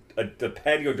goddamn the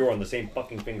patio door on the same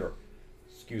fucking finger.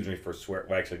 Excuse me for swear.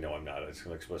 Well, actually, no, I'm not. It's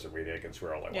an explicit rating. I can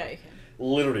swear all I want. Yeah, you can.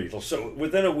 Literally. So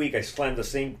within a week, I slammed the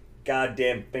same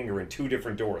goddamn finger in 2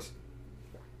 different doors.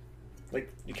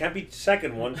 Like, you can't be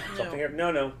second one. Something.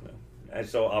 No. And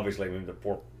so obviously, I mean, the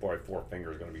poor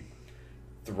finger is going to be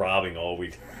throbbing all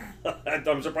week.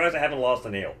 I'm surprised I haven't lost a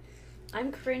nail.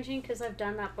 I'm cringing because I've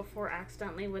done that before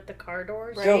accidentally with the car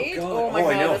doors. Right? God. Oh my Oh,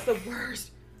 I god, know. that's the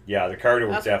worst. Yeah, the car door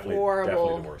was That's definitely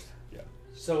horrible. the worst. Yeah.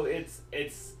 So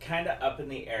it's kind of up in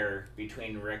the air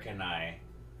between Rick and I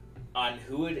on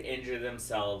who would injure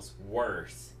themselves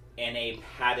worse in a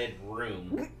padded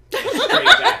room in a straight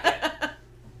jacket.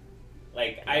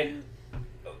 Like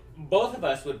both of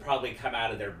us would probably come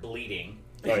out of there bleeding.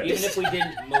 Oh, yeah. Even if we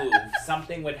didn't move,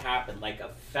 something would happen. Like a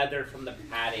feather from the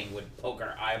padding would poke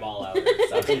our eyeball out or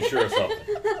something. I'm sure of something.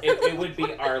 It would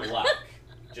be our luck.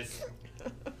 Just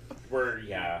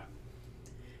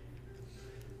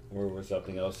Where was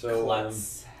something else? So,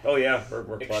 klutz oh yeah, we're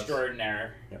klutz.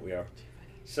 extraordinaire. Yeah, we are.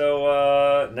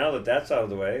 So now that that's out of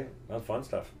the way, fun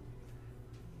stuff.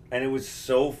 And it was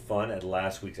so fun at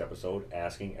last week's episode,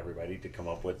 asking everybody to come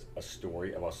up with a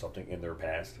story about something in their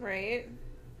past, Right?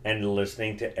 and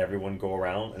listening to everyone go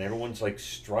around, and everyone's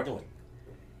struggling.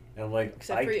 And I'm like,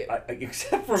 Except for you.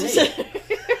 Except for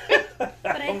me.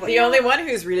 I The only one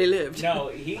who's really lived. No,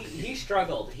 he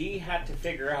struggled. He had to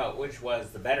figure out which was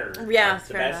the better, Yeah, the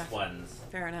fair best enough. ones.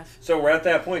 Fair enough. So we're at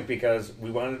that point because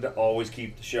we wanted to always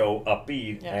keep the show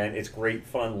upbeat, Yeah. and it's great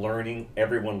fun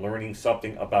everyone learning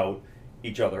something about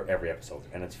each other every episode,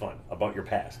 and it's fun about your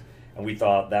past. And we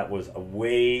thought that was a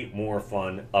way more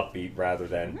fun, upbeat, rather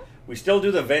than we still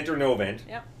do the vent or no vent,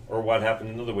 Yep. or what happened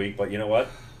into the week. But you know what?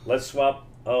 Let's swap.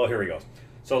 Oh, here he goes.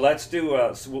 So let's do.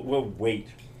 We'll wait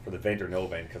for the vent or no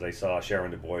vent because I saw Sharon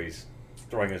Du Bois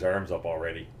throwing his arms up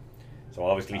already. So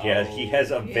obviously he has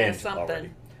a He vent has something.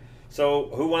 already. So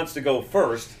who wants to go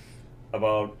first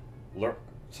about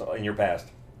in your past?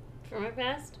 For my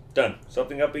past, Done.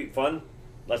 Something upbeat, fun.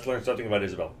 Let's learn something about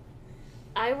Isabel.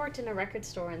 I worked in a record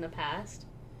store in the past,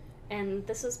 and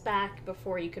this was back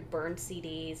before you could burn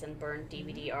CDs and burn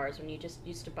DVD-Rs when you just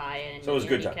used to buy it. And So it was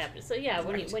good you times. kept it. So yeah,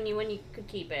 when you could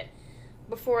keep it.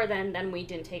 Before then we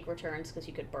didn't take returns because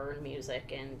you could burn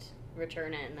music and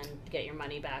return it and then get your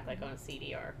money back like on a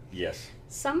CD-R. Yes.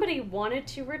 Somebody wanted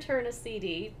to return a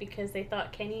CD because they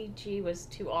thought Kenny G was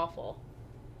too awful.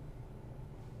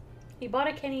 He bought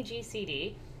a Kenny G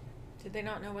CD. Did they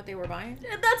not know what they were buying?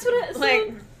 That's what it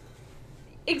Like,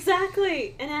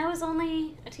 exactly. And I was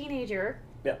only a teenager.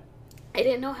 Yeah. I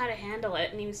didn't know how to handle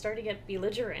it, and he was starting to get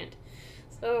belligerent.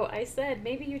 So I said,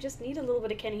 maybe you just need a little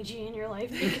bit of Kenny G in your life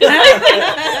because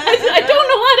I don't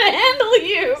know how to handle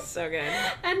you. so good.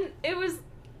 And it was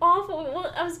awful.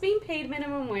 Well, I was being paid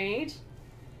minimum wage,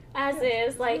 as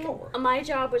is. Like, lower. my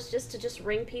job was just to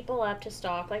ring people up to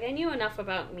stock. Like, I knew enough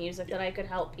about music that I could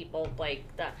help people, like,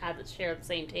 that share the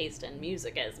same taste in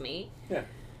music as me. Yeah.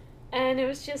 And it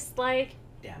was just like,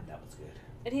 Damn, that was good.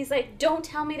 and he's like, don't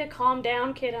tell me to calm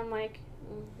down, kid. I'm like,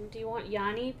 do you want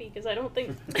Yanni? Because I don't think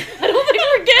we're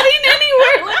getting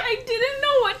anywhere. Like, I didn't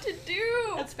know what to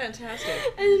do. That's fantastic.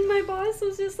 And my boss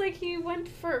was just like, he went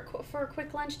for a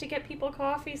quick lunch to get people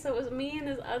coffee. So it was me and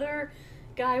this other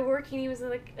guy working. He was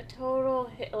like a total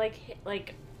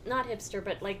like not hipster,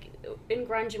 but like in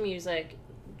grunge music,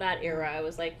 that era. I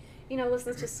was like,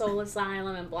 listens to Soul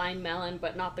Asylum and Blind Melon,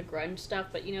 but not the grunge stuff.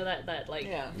 But that like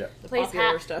Yeah. Yeah. The plays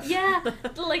popular stuff. Yeah,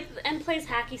 and plays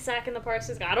hacky sack in the parks.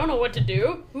 He's like, I don't know what to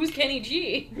do. Who's Kenny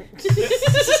G?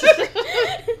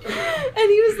 And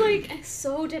he was like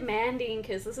so demanding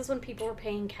because this is when people were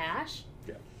paying cash.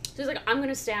 Yeah. So he's like, I'm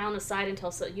gonna stand on the side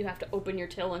until you have to open your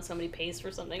till when somebody pays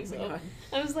for something. Oh my So God.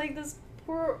 I was like, this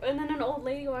and then an old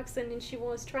lady walks in and she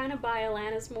was trying to buy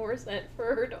Alanis Morissette for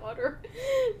her daughter.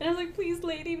 And I was like, please,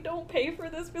 lady, don't pay for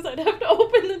this because I'd have to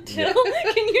open the till.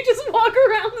 Can you just walk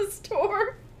around the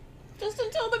store? Just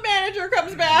until the manager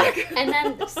comes back. And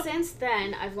then since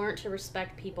then, I've learned to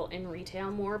respect people in retail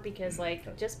more because,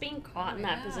 like, just being caught in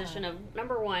that position of,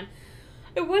 number one,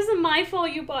 it wasn't my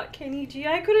fault you bought Kenny G.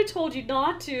 I could have told you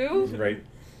not to. Right.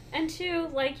 And two,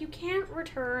 like, you can't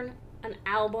return an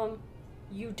album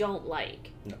you don't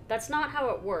like. No. That's not how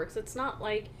it works. It's not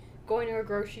like going to a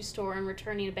grocery store and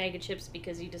returning a bag of chips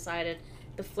because you decided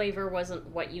the flavor wasn't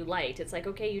what you liked. It's like,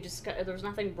 okay, there's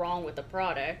nothing wrong with the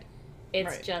product.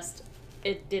 It's Right. just...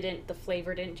 the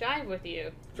flavor didn't jive with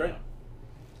you. Right.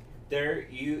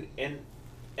 And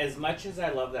as much as I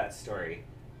love that story,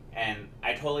 and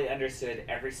I totally understood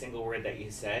every single word that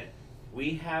you said,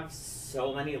 we have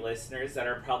so many listeners that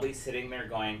are probably sitting there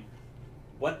going,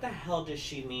 what the hell does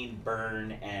she mean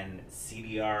burn and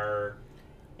CDR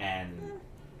and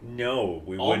No,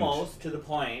 we wouldn't. almost to the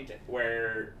point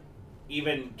where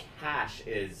even cash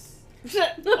is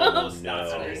Oh, almost no.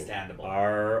 not understandable.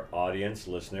 Our audience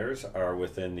listeners are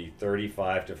within the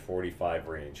 35 to 45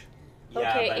 range. Yeah,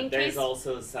 Okay, but in there's case-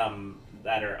 also some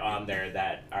that are on there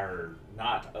that are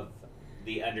not of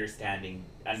the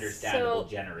understandable So,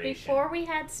 generation. before we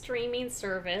had streaming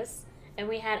service and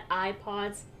we had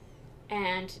iPods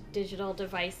and digital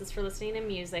devices for listening to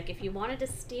music, if you wanted to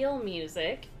steal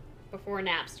music before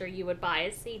Napster, you would buy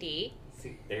a CD.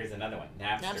 See, there's another one.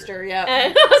 Napster. Napster, yeah.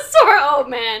 And sorry, oh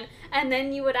man. And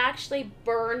then you would actually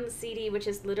burn the CD, which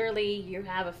is literally you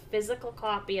have a physical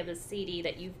copy of the CD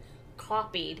that you've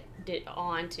copied it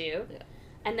onto. Yeah.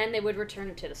 And then they would return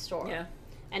it to the store. Yeah.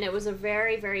 And it was a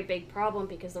very, very big problem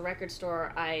because the record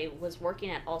store I was working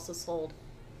at also sold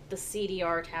the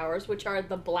CDR towers, which are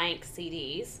the blank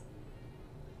CDs.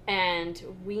 And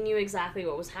we knew exactly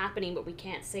what was happening, but we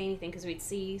can't say anything because we'd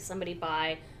see somebody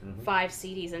buy 5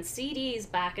 CDs. And CDs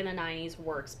back in the 90s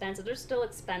were expensive. They're still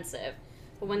expensive.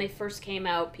 But when they first came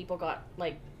out, people got,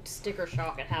 like, sticker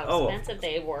shock at how Oh. expensive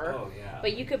they were. Oh, yeah.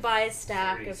 But you could buy a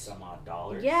stack 30 of... some odd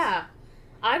dollars. Yeah.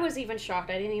 I was even shocked.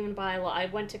 I didn't even buy a lot. I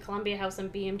went to Columbia House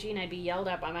and BMG and I'd be yelled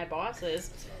at by my bosses.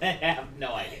 I have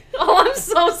no idea. Oh, I'm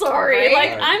so sorry. Right? Like,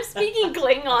 Right. I'm speaking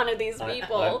Klingon to these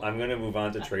people. I'm going to move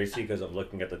on to Tracy because I'm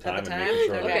looking at the time At the and time? making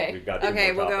sure Okay. that we've got two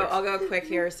Okay, more topics. I'll go quick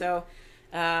here. So,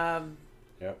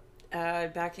 Yep.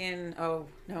 back in,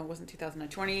 it wasn't 2009,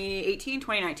 2018,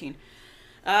 2019,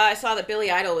 I saw that Billy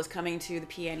Idol was coming to the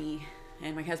PNE,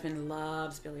 and my husband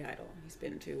loves Billy Idol. He's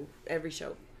been to every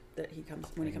show that he comes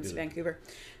when he comes to Vancouver.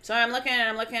 So I'm looking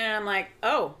and I'm like,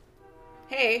 oh,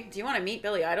 hey, do you want to meet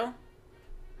Billy Idol?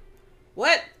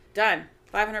 What? Done.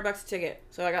 $500 a ticket.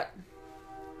 So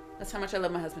that's how much I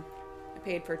love my husband. I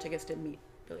paid for tickets to meet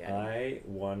Billy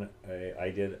Idol. I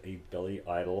did a Billy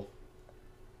Idol,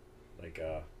 like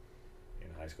in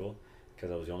high school,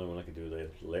 because I was the only one that could do the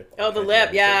lip. Oh, the I can't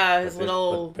lip, do yeah, this- his but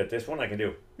little- But this one I can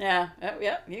do. Yeah,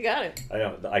 yeah, you got it.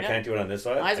 I can't do it on this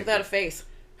side. Eyes I without a can- face.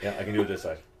 Yeah, I can do it this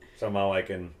side. Somehow I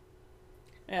can.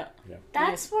 Yeah.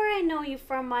 That's where I know you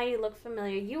from. Why you look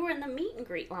familiar. You were in the meet and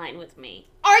greet line with me.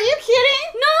 Are you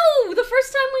kidding? No! The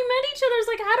first time we met each other, I was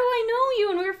like, how do I know you?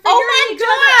 And we were figuring Oh my each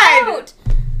other God! out.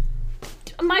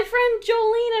 My friend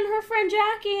Jolene and her friend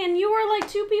Jackie, and you were like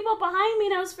 2 people behind me,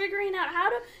 and I was figuring out how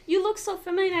to... You look so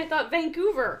familiar, and I thought,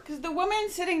 Vancouver. Because the woman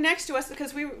sitting next to us,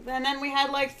 and then we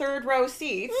had like 3rd row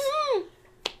seats, Mm.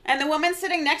 and the woman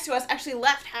sitting next to us actually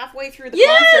left halfway through the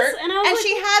Yes! concert, And I was like-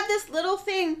 she had this little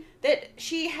thing that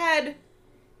she had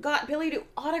got Billy to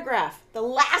autograph the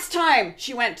last time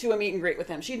she went to a meet and greet with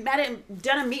him. She'd met him,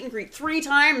 done a meet and greet 3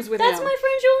 times with That's him. my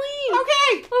friend Jolene.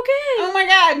 Okay. Okay. Oh my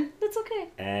God. That's okay.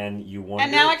 And you wonder.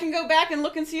 And now I can go back and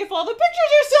look and see if all the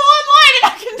pictures are still online,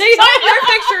 and I can sign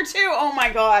your picture too. Oh my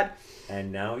God.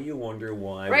 And now you wonder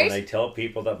why Right? when I tell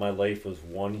people that my life was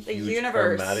one huge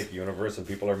universe. chromatic universe and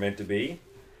people are meant to be,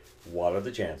 what are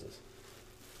the chances?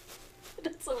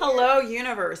 That's so Hello,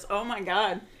 universe. Oh my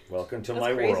God. Welcome to That's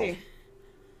my crazy. world.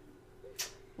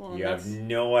 Well, You have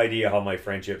no idea how my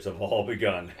friendships have all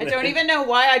begun. I don't even know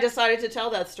why I decided to tell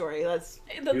that story. That's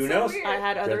Who so knows? weird. I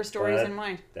had other That- stories that- in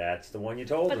mind. That's the one you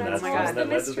told, But and that's that's the my one God. that led to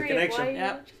the mystery of connection. why you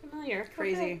Yep. looked familiar.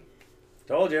 Crazy. Okay.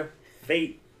 Told you.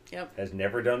 Fate Yep. has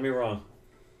never done me wrong.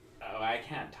 Oh, I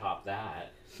can't top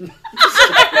that.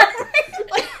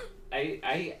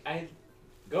 I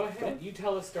go ahead. You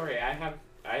tell a story. I have.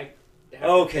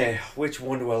 Okay, which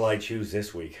one will I choose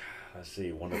this week? Let's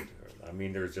see.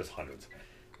 There's just hundreds.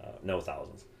 No,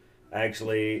 thousands.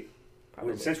 Actually,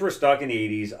 Probably. since we're stuck in the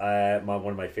 80s,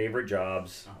 one of my favorite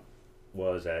jobs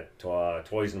was at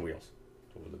Toys and Wheels.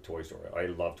 It was a toy store. I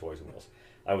love Toys and Wheels.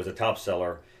 I was a top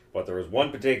seller But there was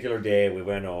one particular day we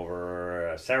went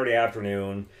over Saturday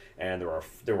afternoon, and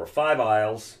there were 5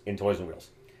 aisles in Toys and Wheels,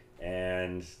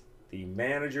 and the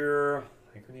manager,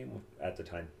 I think her name was, at the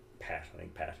time, Pat.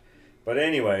 But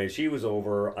anyway, she was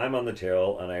over. I'm on the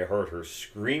till, and I heard her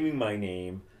screaming my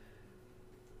name.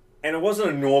 And it wasn't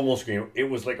a normal scream. It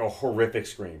was like a horrific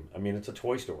scream. I mean, it's a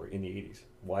Toy Story in the 80s.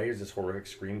 Why is this horrific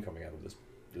scream coming out of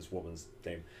this woman's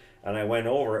name? And I went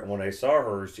over it, and when I saw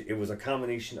her, it was a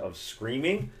combination of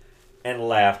screaming and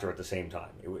laughter at the same time.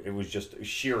 It was just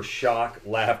sheer shock,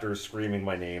 laughter, screaming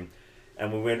my name.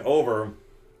 And we went over.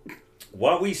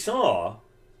 What we saw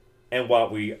and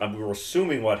what we were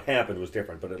assuming what happened was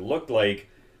different, but it looked like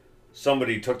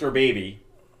somebody took their baby,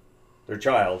 their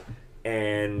child,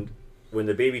 and when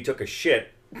the baby took a shit,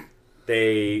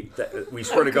 we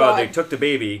swear to God, they took the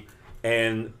baby,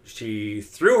 and she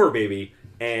threw her baby,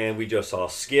 and we just saw a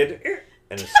skid,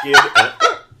 and a skid,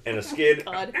 and a skid,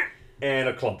 and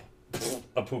a clump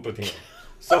of poop at the end.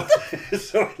 So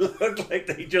it looked like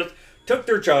they just took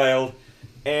their child,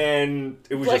 and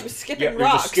it was like just skipping it was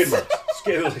rocks. just skid marks.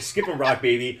 It was like skipping rock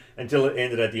baby until it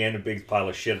ended at the end, a big pile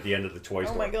of shit at the end of the toy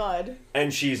store. Oh my God.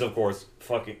 And she's, of course,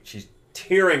 she's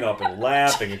tearing up and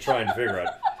laughing and trying to figure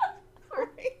out.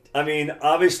 Right. I mean,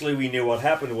 obviously we knew what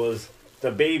happened was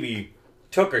the baby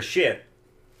took a shit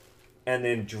and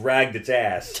then dragged its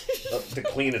ass up to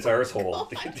clean its arsehole.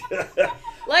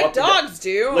 Like dogs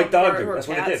do. Like dogs do. Or That's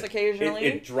what it cats did. occasionally.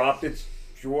 It dropped its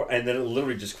drawer and then it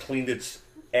literally just cleaned its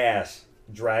ass,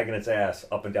 dragging its ass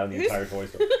up and down the entire toy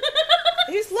store.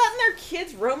 Who's letting their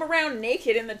kids roam around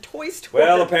naked in the toy store?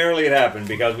 Well, apparently it happened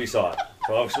because we saw it.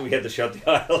 So obviously we had to shut the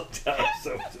aisle down.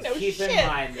 So No Keep shit. in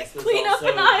mind, this was Clean up also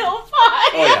in aisle 5.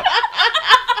 oh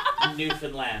yeah.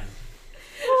 Newfoundland.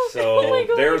 So my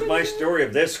God. there's my story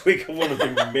of this week of one of the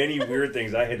many weird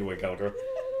things I had to encounter.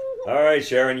 All right,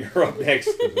 Sharon, you're up next.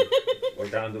 We're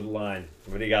down to the line.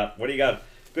 What do you got? What do you got?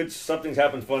 Good, something's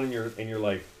happened fun in your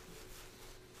life.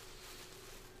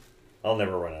 I'll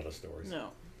never run out of stories. No.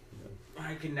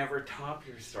 I can never top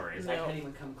your stories. No. I can't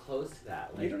even come close to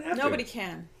that. You don't have Nobody to.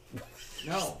 can.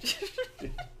 No.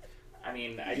 I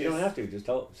mean, You don't have to. Just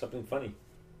tell something funny.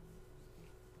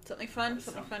 Something fun,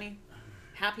 something funny.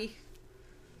 Happy.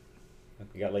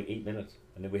 We got like 8 minutes,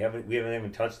 and then we haven't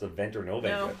even touched the vent or no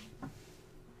vent No. yet.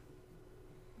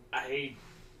 I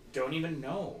don't even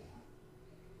know.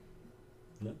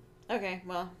 Okay,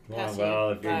 well, Well, pass well,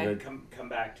 you. if you're Bye. good. Come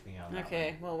back to me on that.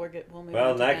 Okay, well, we're good. We'll move Well, on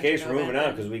in to that vent case, or we're no moving vent on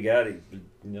then. because we got it. You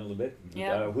know, a bit.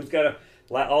 Yeah. Who's got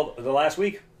the last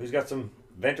week? Who's got some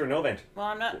vent or no vent? Well,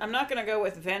 I'm not gonna go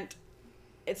with vent.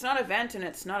 It's not a vent, and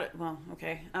it's not. Well,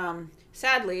 okay.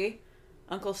 Sadly,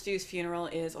 Uncle Stu's funeral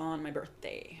is on my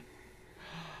birthday.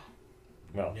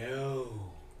 Well,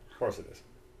 No. of course it is.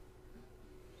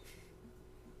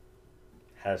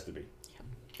 Has to be.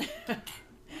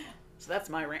 So that's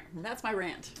my rant. That's my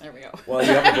rant. There we go. Well,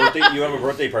 you have a birthday. You have a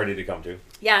birthday party to come to.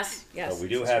 Yes. Yes. So we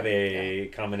do it's have true. a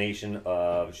combination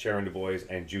of Sharon Du Bois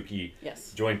and Juki Yeah.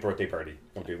 Yes. joint birthday party.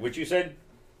 Okay, which you said.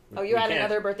 Oh, you we had can't.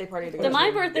 another birthday party to go Then to. my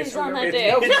birthday's It's- on that it's-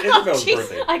 day. it's Isabel's Jeez,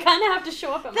 birthday. I kind of have to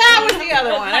show up at That my was the other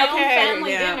at one. my own Okay,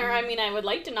 family yeah. dinner. I mean, I would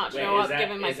like to not Wait, show is up that-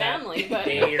 given my is that family, the but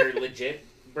day your legit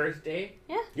birthday?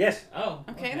 Yes. Oh.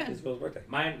 Okay, then. Isabel's birthday.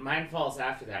 Mine falls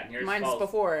after that, and yours Mine's falls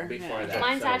before. Before Yeah. that.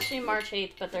 mine's so- actually March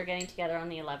 8th, but they're getting together on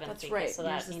the 11th. That's because, right. So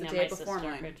that Yours is you the know day my before sister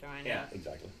mine. could join. Yeah.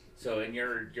 Exactly. So and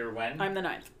you're when? I'm the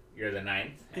 9th. You're the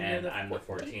 9th, And and, you're the I'm the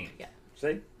 14th. 14th. Yeah.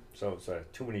 See? So it's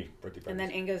too many birthday parties. And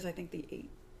then Inga's, I think, the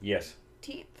yes,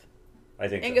 18th. I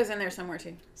think Inga's in there somewhere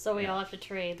too. So we Yeah. all have to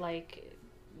trade like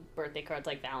birthday cards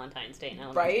like Valentine's Day in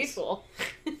elementary Right? school.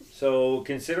 So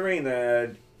considering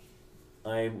that,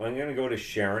 I'm going to go to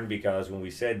Sharon because when we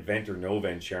said vent or no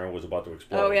vent, Sharon was about to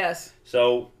explode. Oh yes.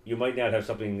 So you might not have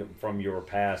something from your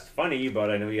past funny, but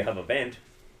I know you have a vent.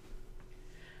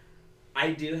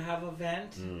 I do have a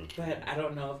vent, Mm. but I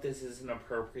don't know if this is an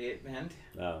appropriate vent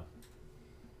Oh.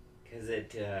 because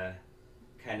it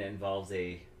kind of involves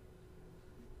a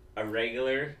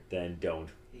regular. Then don't.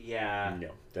 Yeah.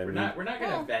 No. Then We're not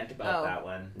gonna Oh. vent about Oh. that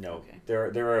one. No. Okay.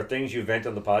 There are things you vent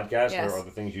on the podcast. Yes. There are other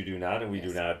things you do not, and we do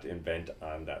Yes. not invent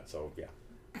on that. So yeah.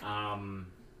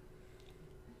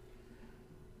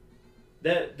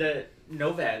 The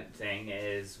no vent thing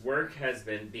is work has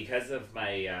been because of my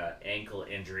ankle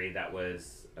injury that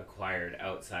was acquired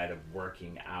outside of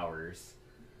working hours.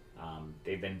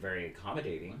 They've been very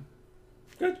accommodating.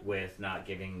 Good. With not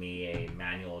giving me a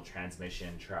manual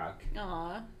transmission truck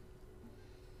Aw,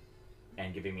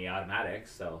 and giving me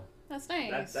automatics, so that's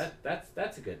nice.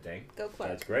 that's a good thing. Go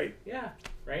Clark. That's great. Yeah,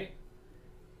 right.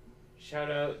 Shout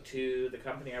out to the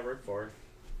company I work for.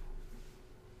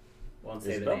 Won't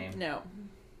say Isabel? the name. No.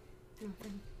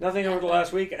 Nothing over the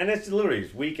last week, and it's literally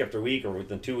week after week, or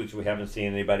within 2 weeks we haven't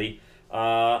seen anybody.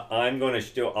 I'm going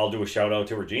to I'll do a shout out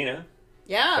to Regina.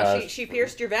 Yeah, she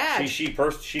pierced your vag. She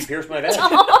pierced my vag.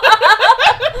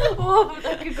 Oh,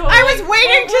 that could go I was like,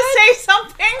 waiting to say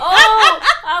something. Oh,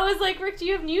 I was like, Rick, do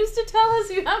you have news to tell us?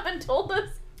 You haven't told us.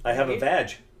 I have a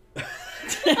vag.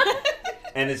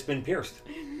 And it's been pierced.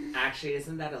 Actually,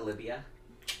 isn't that Libya?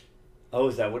 Oh,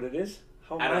 is that what it is?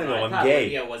 How do I don't know. I I'm thought gay.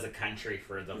 Libya was a country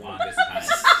for the longest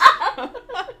time.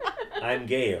 I'm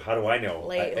gay. How do I know?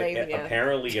 Labia.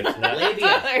 Apparently it's not.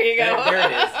 Libya. There you go. There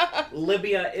it is.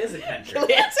 Libya is a country.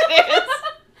 Yes, it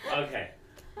is. Okay.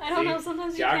 I don't See? know.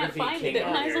 Sometimes you can't Geography find king it.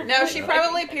 over here. No, she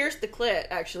probably pierced the clit,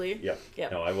 actually. Yep.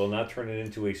 Yep. No, I will not turn it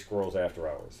into a squirrel's after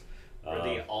hours. Or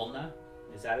the ulna.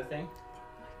 Is that a thing?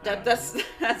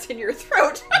 That's in your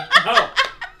throat.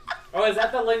 Oh, is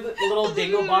that the little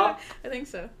dingle bob? I think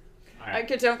so. All right.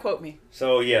 Don't quote me.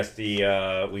 So yes, we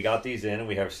got these in, and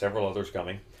we have several others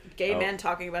coming. Gay men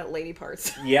talking about lady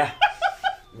parts. Yeah,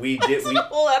 we did. That's the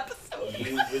whole episode.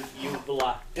 You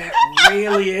block. That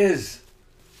really is.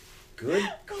 Good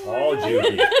call,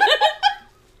 Judy.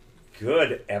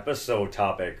 Good episode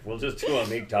topic. We'll just do a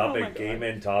big topic. Oh my Gay God.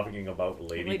 men talking about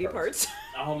lady parts.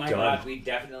 Oh my Done. god, we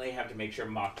definitely have to make sure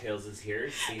Mocktails is here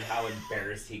to see how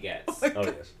embarrassed he gets. Oh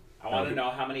yes. I want to know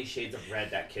how many shades of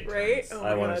red that kid Right? turns. Oh I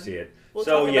my want to God. see it. We'll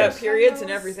so talk yes. about periods and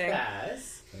everything.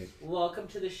 Spaz, welcome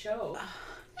to the show.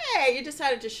 Hey, you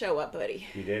decided to show up, buddy.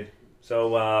 You did.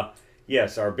 So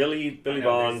yes, our Billy I know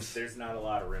Bongs. There's not a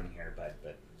lot of room here, but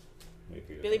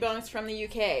Billy Bongs from the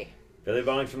UK. Billy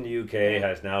Bongs from the UK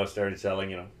has now started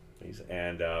selling, these,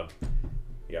 and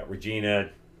Regina,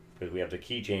 because we have the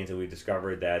keychains, and we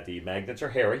discovered that the magnets are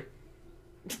hairy,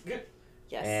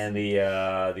 Yes. and the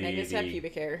Magnets have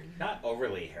pubic hair. not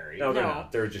overly hairy. no, they're No.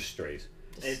 not. They're just strays.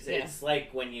 It's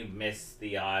like when you miss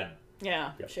the odd.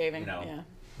 Yeah, Yep. shaving. No. Yeah.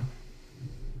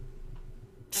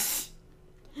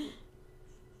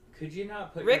 Could you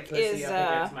not put Rick your pussy is, up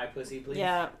against my pussy, please?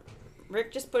 Yeah.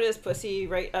 Rick just put his pussy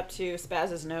right up to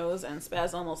Spaz's nose, and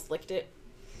Spaz almost licked it.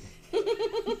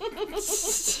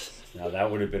 Now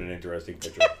that would have been an interesting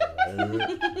picture.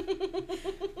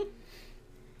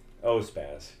 Oh,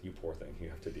 Spaz, you poor thing. You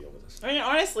have to deal with this. I mean,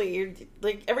 honestly, you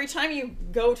like every time you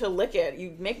go to lick it,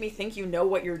 you make me think you know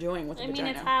what you're doing with the I mean,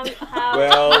 vagina. it's how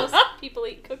Well- most people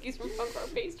eat cookies from punk rock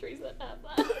pastries that have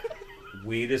that.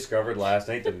 We discovered last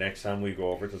night the next time we go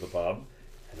over to the pub,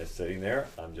 and it's sitting there,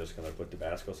 I'm just going to put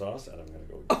Tabasco sauce, and I'm going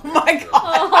to go... Oh my god!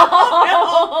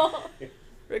 Oh,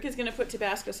 Rick is gonna put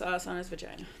Tabasco sauce on his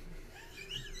vagina.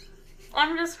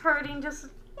 I'm just hurting. Just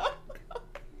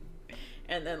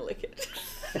And then lick it.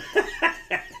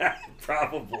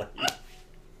 Probably.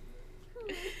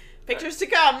 Pictures to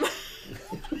come.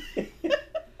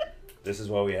 This is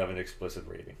why we have an explicit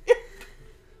rating.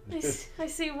 I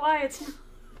see why it's not.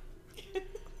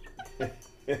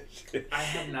 I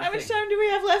have nothing. How much time do we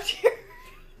have left here?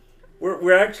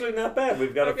 We're actually not bad.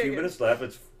 We've got a Okay, few good. minutes left.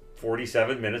 It's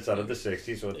 47 minutes out of the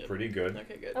 60, so it's pretty good.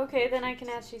 Okay, good. Okay, then I can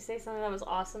actually say something that was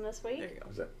awesome this week. There you go.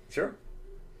 Is that sure?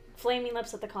 Flaming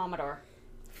Lips at the Commodore.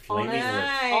 Flaming Lips.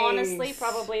 Nice. Honestly,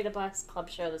 probably the best club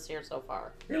show this year so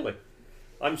far. Really?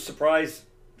 I'm surprised.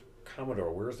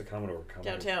 Commodore. Where's the Commodore?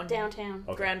 Downtown. Downtown.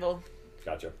 Okay. Granville.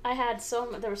 Gotcha. I had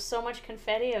there was so much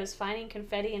confetti. I was finding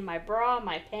confetti in my bra,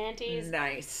 my panties,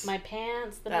 Nice. my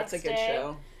pants. That's a next good day.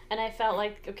 show. And I felt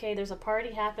like, okay, there's a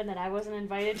party happened that I wasn't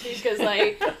invited to because,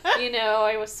 like,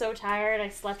 I was so tired. I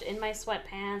slept in my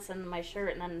sweatpants and my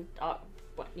shirt, and then,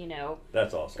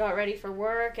 That's awesome. got ready for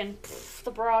work, and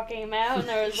the bra came out, and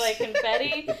there was, like,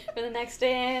 confetti for the next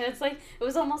day. And it's like, it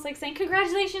was almost like saying,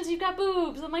 congratulations, you've got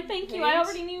boobs. I'm like, thank you, I Right.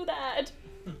 already knew that.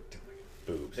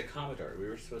 Boobs. The Commodore. We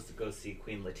were supposed to go see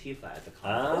Queen Latifah at the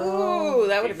Commodore. Ooh,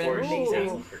 that would have been before she amazing.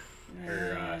 canceled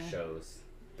her shows.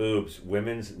 Boobs.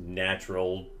 Women's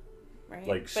natural, Right.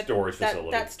 like, But storage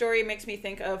facility. That story makes me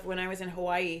think of when I was in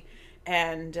Hawaii,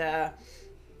 and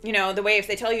the waves.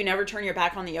 They tell you never turn your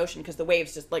back on the ocean because the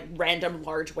waves just like random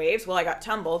large waves. Well, I got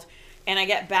tumbled, and I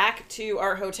get back to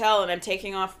our hotel, and I'm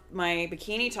taking off my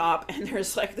bikini top, and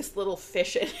there's like this little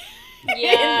fish in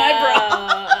my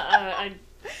bra.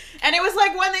 And it was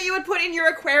like one that you would put in your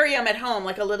aquarium at home,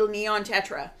 like a little neon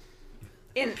tetra,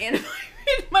 in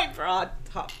my bra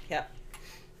top. Yep.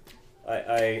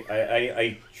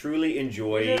 I truly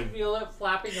enjoy. You didn't feel it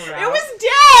flapping around. It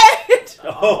was dead.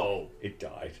 Oh, it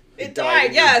died. It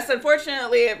died. Yes,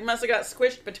 unfortunately, it must have got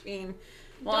squished between.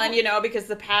 Well, Don't- and because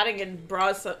the padding in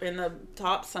bras in the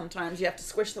top sometimes you have to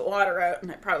squish the water out,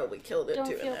 and I probably killed it Don't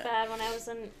too. feel bad. When I was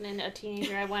in a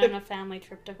teenager, I went on a family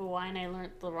trip to Hawaii, and I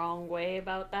learned the wrong way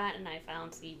about that, and I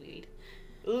found seaweed.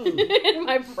 in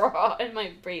my bra, in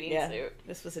my braiding suit.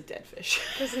 This was a dead fish.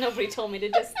 Because nobody told me to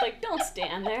just, like, don't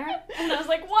stand there. And I was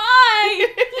like, why?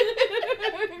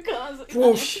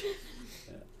 Whoosh.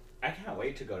 I can't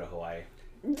wait to go to Hawaii.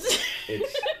 It's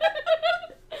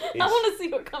I want to see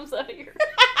what comes out of your...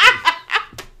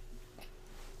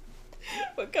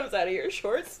 What comes out of your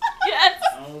shorts? Yes.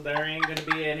 Oh, there ain't gonna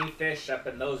be any fish up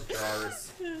in those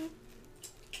drawers.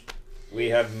 we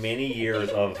have many years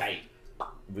of Tight.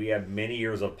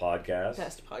 podcasts,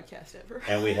 Best podcast ever.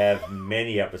 and we have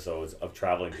many episodes of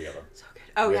traveling together. So good.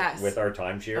 Oh, with, yes. with our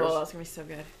timeshares. Oh, that's going to be so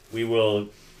good. We will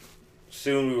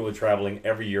be traveling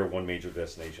every year one major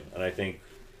destination, and I think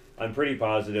I'm pretty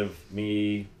positive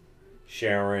me,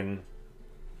 Sharon,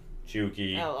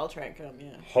 Juki, I'll try and come,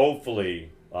 yeah. hopefully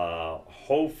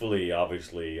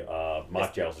obviously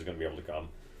Mocktails is going to be able to come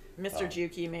Mr.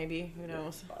 Juki, maybe. Who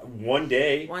knows? one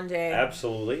day.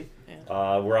 Absolutely.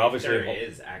 Yeah. We're obviously There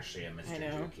is actually a Mr. I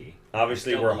know. Juki.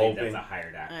 obviously Still we're believe hoping that's a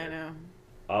hired actor. I know.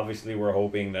 obviously we're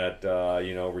hoping that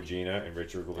Regina and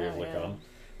Richard will be able to yeah. come.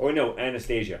 Oh no,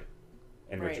 Anastasia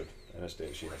and Right. Richard.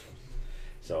 Anastasia, she has one.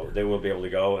 So they will be able to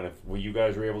go, and if you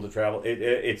guys are able to travel,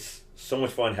 it's so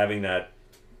much fun having that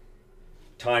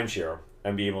timeshare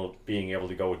and being able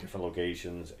to go to different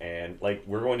locations. And like,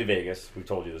 we're going to Vegas. We've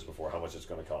told you this before, how much it's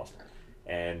going to cost,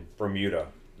 and Bermuda,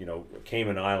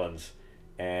 Cayman Islands,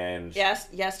 and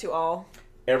Yes to all.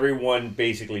 everyone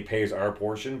basically pays our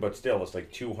portion, but still, it's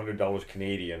like $200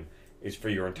 Canadian is for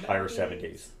your entire 7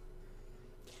 days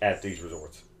at these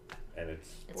resorts, and it's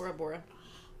Bora Bora.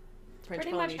 French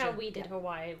Pretty much Polynesia. how we did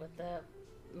Hawaii with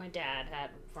my dad had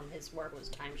from his work was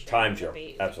timeshare. Timeshare,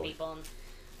 with absolutely. People, and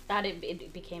that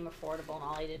it became affordable, and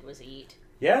all I did was eat.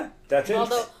 yeah, that's it.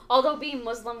 Although being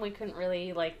Muslim, we couldn't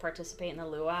really like participate in the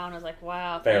luau, and I was like,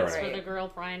 wow, Fair thanks enough. for the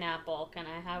grilled pineapple. Can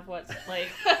I have what's like?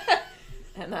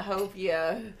 And I hope,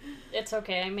 yeah. It's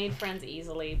okay. I made friends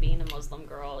easily being a Muslim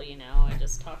girl. I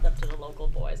just talked up to the local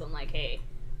boys. I'm like, hey,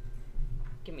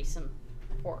 give me some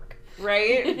pork.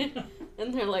 Right?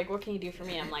 And they're like, what can you do for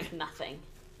me? I'm like, nothing.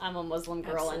 I'm a Muslim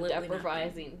girl Absolutely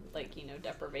and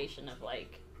deprivation of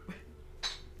like.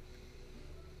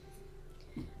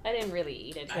 I didn't really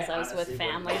eat it because I was with honestly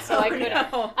family, wouldn't. so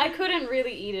No. I couldn't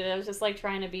really eat it. I was just like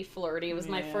trying to be flirty. It was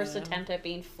my first Yeah. attempt at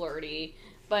being flirty,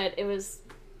 but it was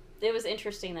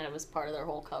interesting that it was part of their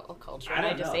whole culture. And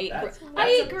I just ate. I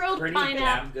ate grilled pretty pineapple.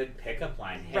 damn good pickup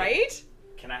line. Hey, Right?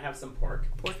 Can I have some pork?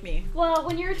 Pork me. Well,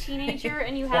 when you're a teenager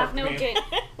and you have no Pork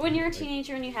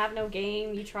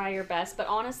game, you try your best. But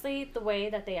honestly, the way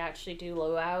that they actually do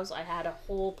luau's, I had a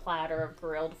whole platter of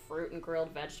grilled fruit and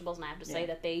grilled vegetables, and I have to say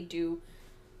that they do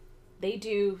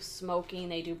smoking,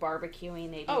 they do barbecuing,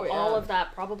 they do all of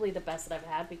that. Probably the best that I've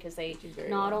had because they do very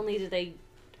not well. only do they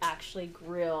actually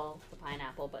grill the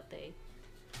pineapple, but they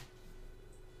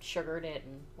sugared it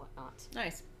and whatnot.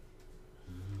 Nice.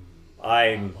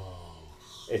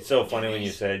 It's so funny when you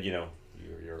said, you're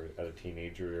a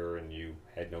teenager and you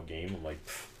had no game. I'm like,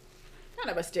 pfft. None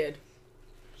of us did.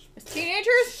 As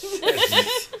teenagers?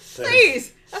 Says-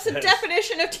 Please! That's the says-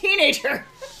 definition of teenager.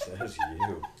 Says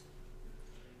you.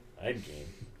 I had game.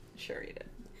 Sure you did.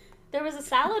 There was a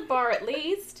salad bar at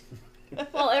least.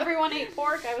 While everyone ate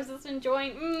pork, I was just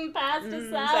enjoying pasta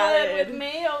salad salad. with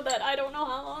mayo that I don't know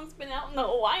how long's been out in the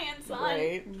Hawaiian sun.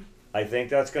 Right. I think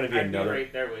that's going to be I'd be another.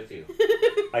 right there with you.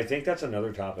 I think that's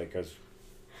another topic because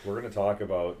we're going to talk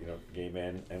about gay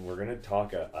men, and we're going to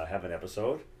talk have an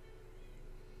episode,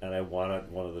 and one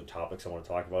of the topics I want to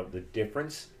talk about the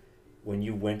difference when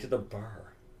you went to the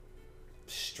bar,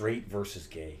 straight versus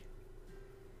gay.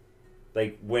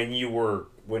 Like when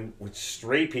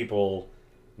straight people,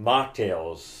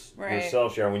 mocktails, Right.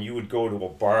 yourself, Sharon, when you would go to a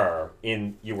bar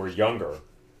you were younger,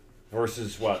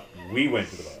 versus what we went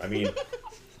to the bar. I mean.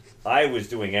 I was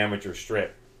doing amateur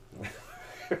strip.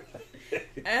 Yeah,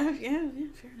 fair enough.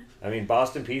 I mean,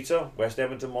 Boston Pizza, West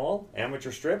Edmonton Mall,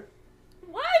 amateur strip.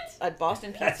 What? At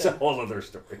Boston That's a Pizza. whole other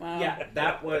story. Wow. Yeah,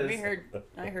 that was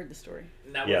I heard the story.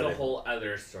 that Yeah, was they- a whole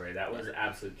other story. That was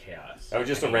absolute chaos. That was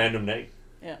just I a mean, random night.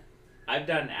 I've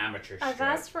done amateur strip. I've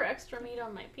asked for extra meat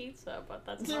on my pizza, but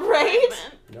that's not Right? what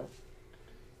I meant.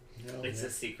 No. It's a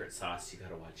secret sauce you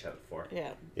gotta watch out for.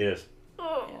 Yeah. It is.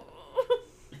 Oh.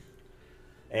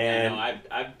 And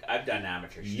I've done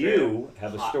amateur strip. you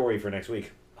have a Hot- story for next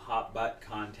week. hot butt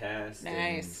contest.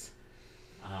 Nice.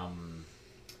 And,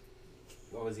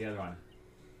 what was the other one?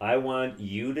 I want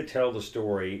you to tell the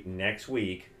story next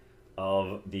week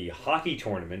of the hockey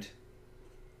tournament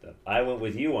that I went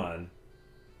with you on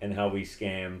and how we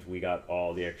got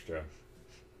all the extra.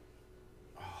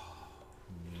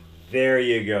 There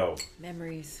you go.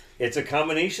 Memories. It's a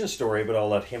combination story, but I'll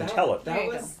let him tell it. There That you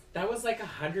was That was like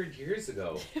 100 years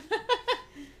ago.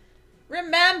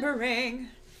 Remembering.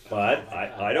 But Oh my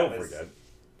God, I don't that was- forget.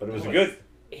 But it was that a good.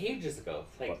 ages ago.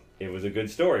 Like, It was a good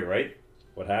story, right?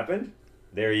 What happened?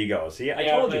 There you go. See, I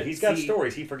Yeah, told you but he's got see-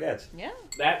 stories. He forgets. Yeah.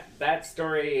 that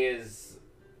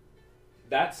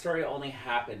story only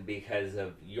happened because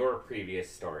of your previous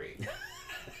story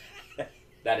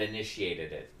that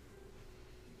initiated it.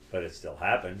 But it still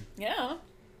happened. Yeah.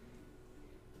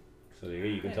 So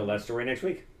you can tell that story next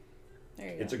week. There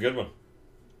you It's go. a good one.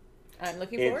 I'm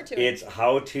looking forward to it. It's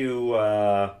how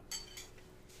to.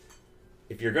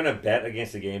 If you're gonna bet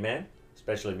against a game man,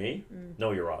 especially me,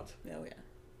 know your odds. Oh, yeah.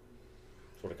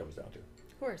 That's what it comes down to.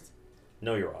 Of course.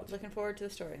 Know your odds. Looking forward to the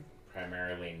story.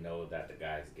 Primarily know that the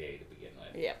guy's gay to begin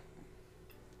with. Yep.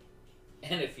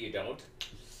 And if you don't,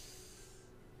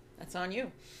 That's on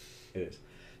you. It is.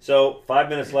 So 5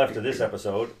 minutes left of this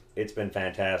episode. It's been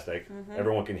fantastic. Mm-hmm.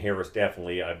 Everyone can hear us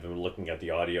definitely. I've been looking at the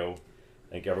audio.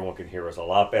 I think everyone can hear us a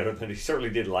lot better than he certainly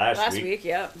did last week.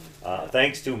 Yep.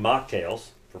 Thanks to Mocktails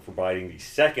for providing the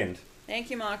second. Thank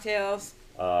you, Mocktails.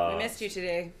 Uh, We missed you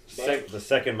today. the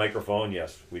second microphone.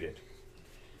 Yes, we did.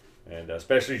 And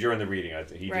especially during the reading,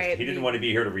 he Right. didn't want to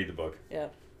be here to read the book.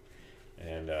 Yep.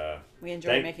 And We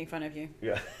enjoyed making fun of you.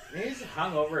 yeah, he's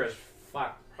hungover as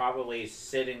fuck, probably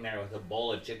sitting there with a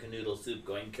bowl of chicken noodle soup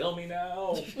going, "Kill me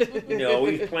now." no,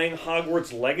 he's playing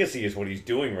Hogwarts Legacy is what he's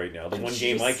doing right now. The one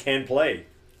game I Jeez. can play.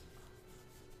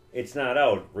 It's not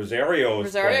out. Rosario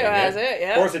has it,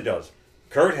 yeah. Of course it does.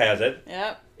 Kurt has it.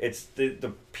 Yep. It's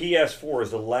the PS4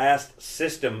 is the last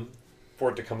system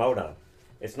for it to come out on.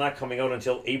 It's not coming out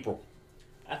until April.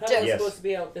 I thought it was Yes. supposed to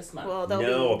be out this month. Well, No,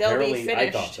 they'll apparently be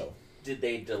finished. I thought so. Did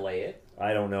they delay it?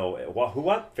 I don't know.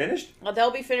 What? Finished? Well, they'll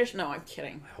be finished. No, I'm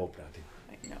kidding. I hope not.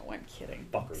 No, I'm kidding.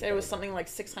 Fuckers Said it was better. something like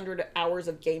 600 hours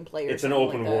of gameplay. Or It's an something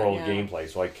open like that, world yeah. gameplay,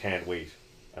 so I can't wait.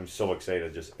 I'm so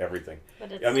excited, just everything.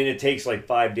 But it's, I mean, it takes like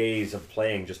 5 days of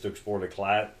playing just to explore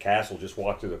the castle, just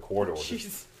walk through the corridors.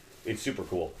 Jeez. It's super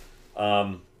cool.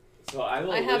 So I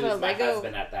will I have lose a my Lego-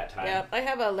 husband at that time. Yeah, I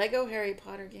have a Lego Harry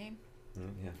Potter game.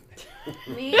 Yeah.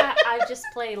 me, I just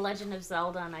play Legend of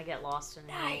Zelda and I get lost in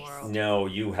the Nice. world. No,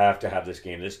 you have to have this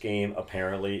game. This game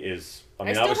apparently is. I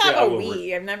mean, still obviously, have a will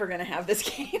Wii. I'm never gonna have this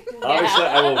game. obviously,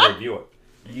 I will review it.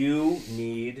 You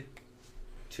need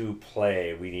to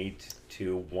play. We need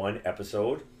to one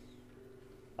episode,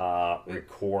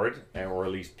 record or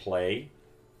at least play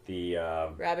the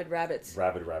Rabid Rabbits.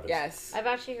 Rabid Rabbits. Yes. I've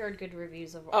actually heard good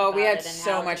reviews of Oh, we about had it and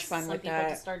so how much just fun some with people that.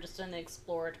 just start just in the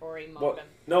exploratory mode.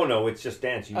 Well, no, it's just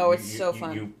dance. You, Oh, you- it's you- so you-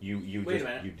 fun. You Wait a just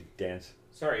minute. you dance.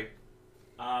 Sorry.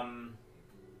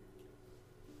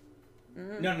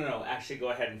 No. Actually, go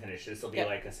ahead and finish. This will be Yep.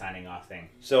 like a signing off thing.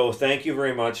 So thank you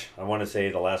very much. I want to say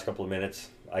the last couple of minutes.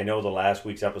 I know the last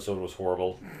week's episode was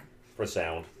horrible for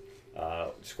sound.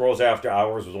 Squirrels After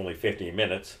Hours was only 15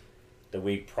 minutes. The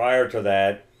week prior to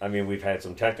that, I mean, we've had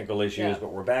some technical issues, Yeah. but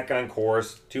we're back on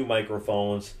course. 2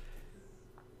 microphones.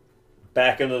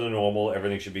 Back into the normal.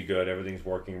 Everything should be good. Everything's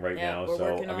working right Yeah, now. we're So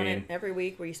working I on mean, it every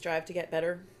week. We strive to get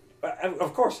better.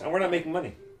 of course, and we're not making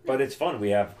money, but it's fun. We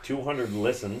have 200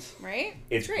 listens. Right?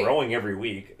 It's great. growing every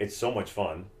week. It's so much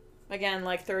fun. Again,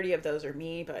 like 30 of those are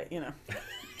me, but you know.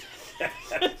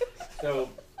 So,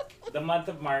 the month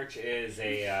of March is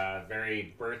a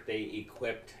very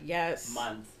birthday-equipped Yes.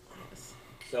 month.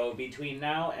 So, between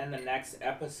now and the next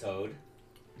episode,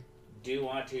 do you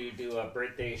want to do a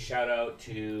birthday shout-out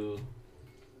to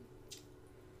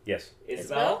Yes.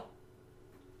 Isabel?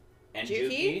 And Juki?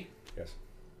 Juki? Yes.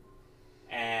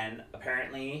 And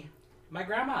apparently, my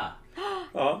grandma.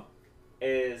 Oh.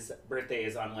 His birthday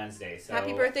is on Wednesday. So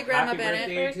Happy birthday, Grandma happy Bennett.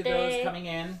 birthday to Birthday.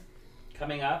 those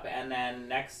coming up, and then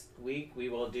next week we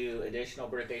will do additional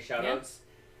birthday shout outs.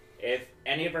 If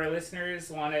any of our listeners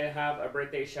want to have a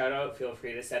birthday shout out, feel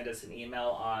free to send us an email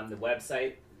on the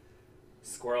website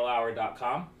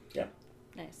squirrelhour.com.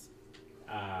 Nice.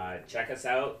 Check us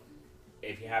out.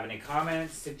 If you have any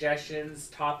comments, suggestions,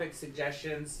 topic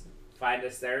suggestions, find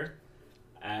us there.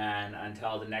 And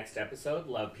until the next episode,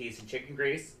 love, peace, and chicken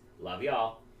grease. Love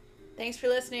y'all. Thanks for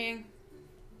listening.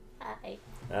 Bye.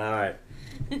 All right.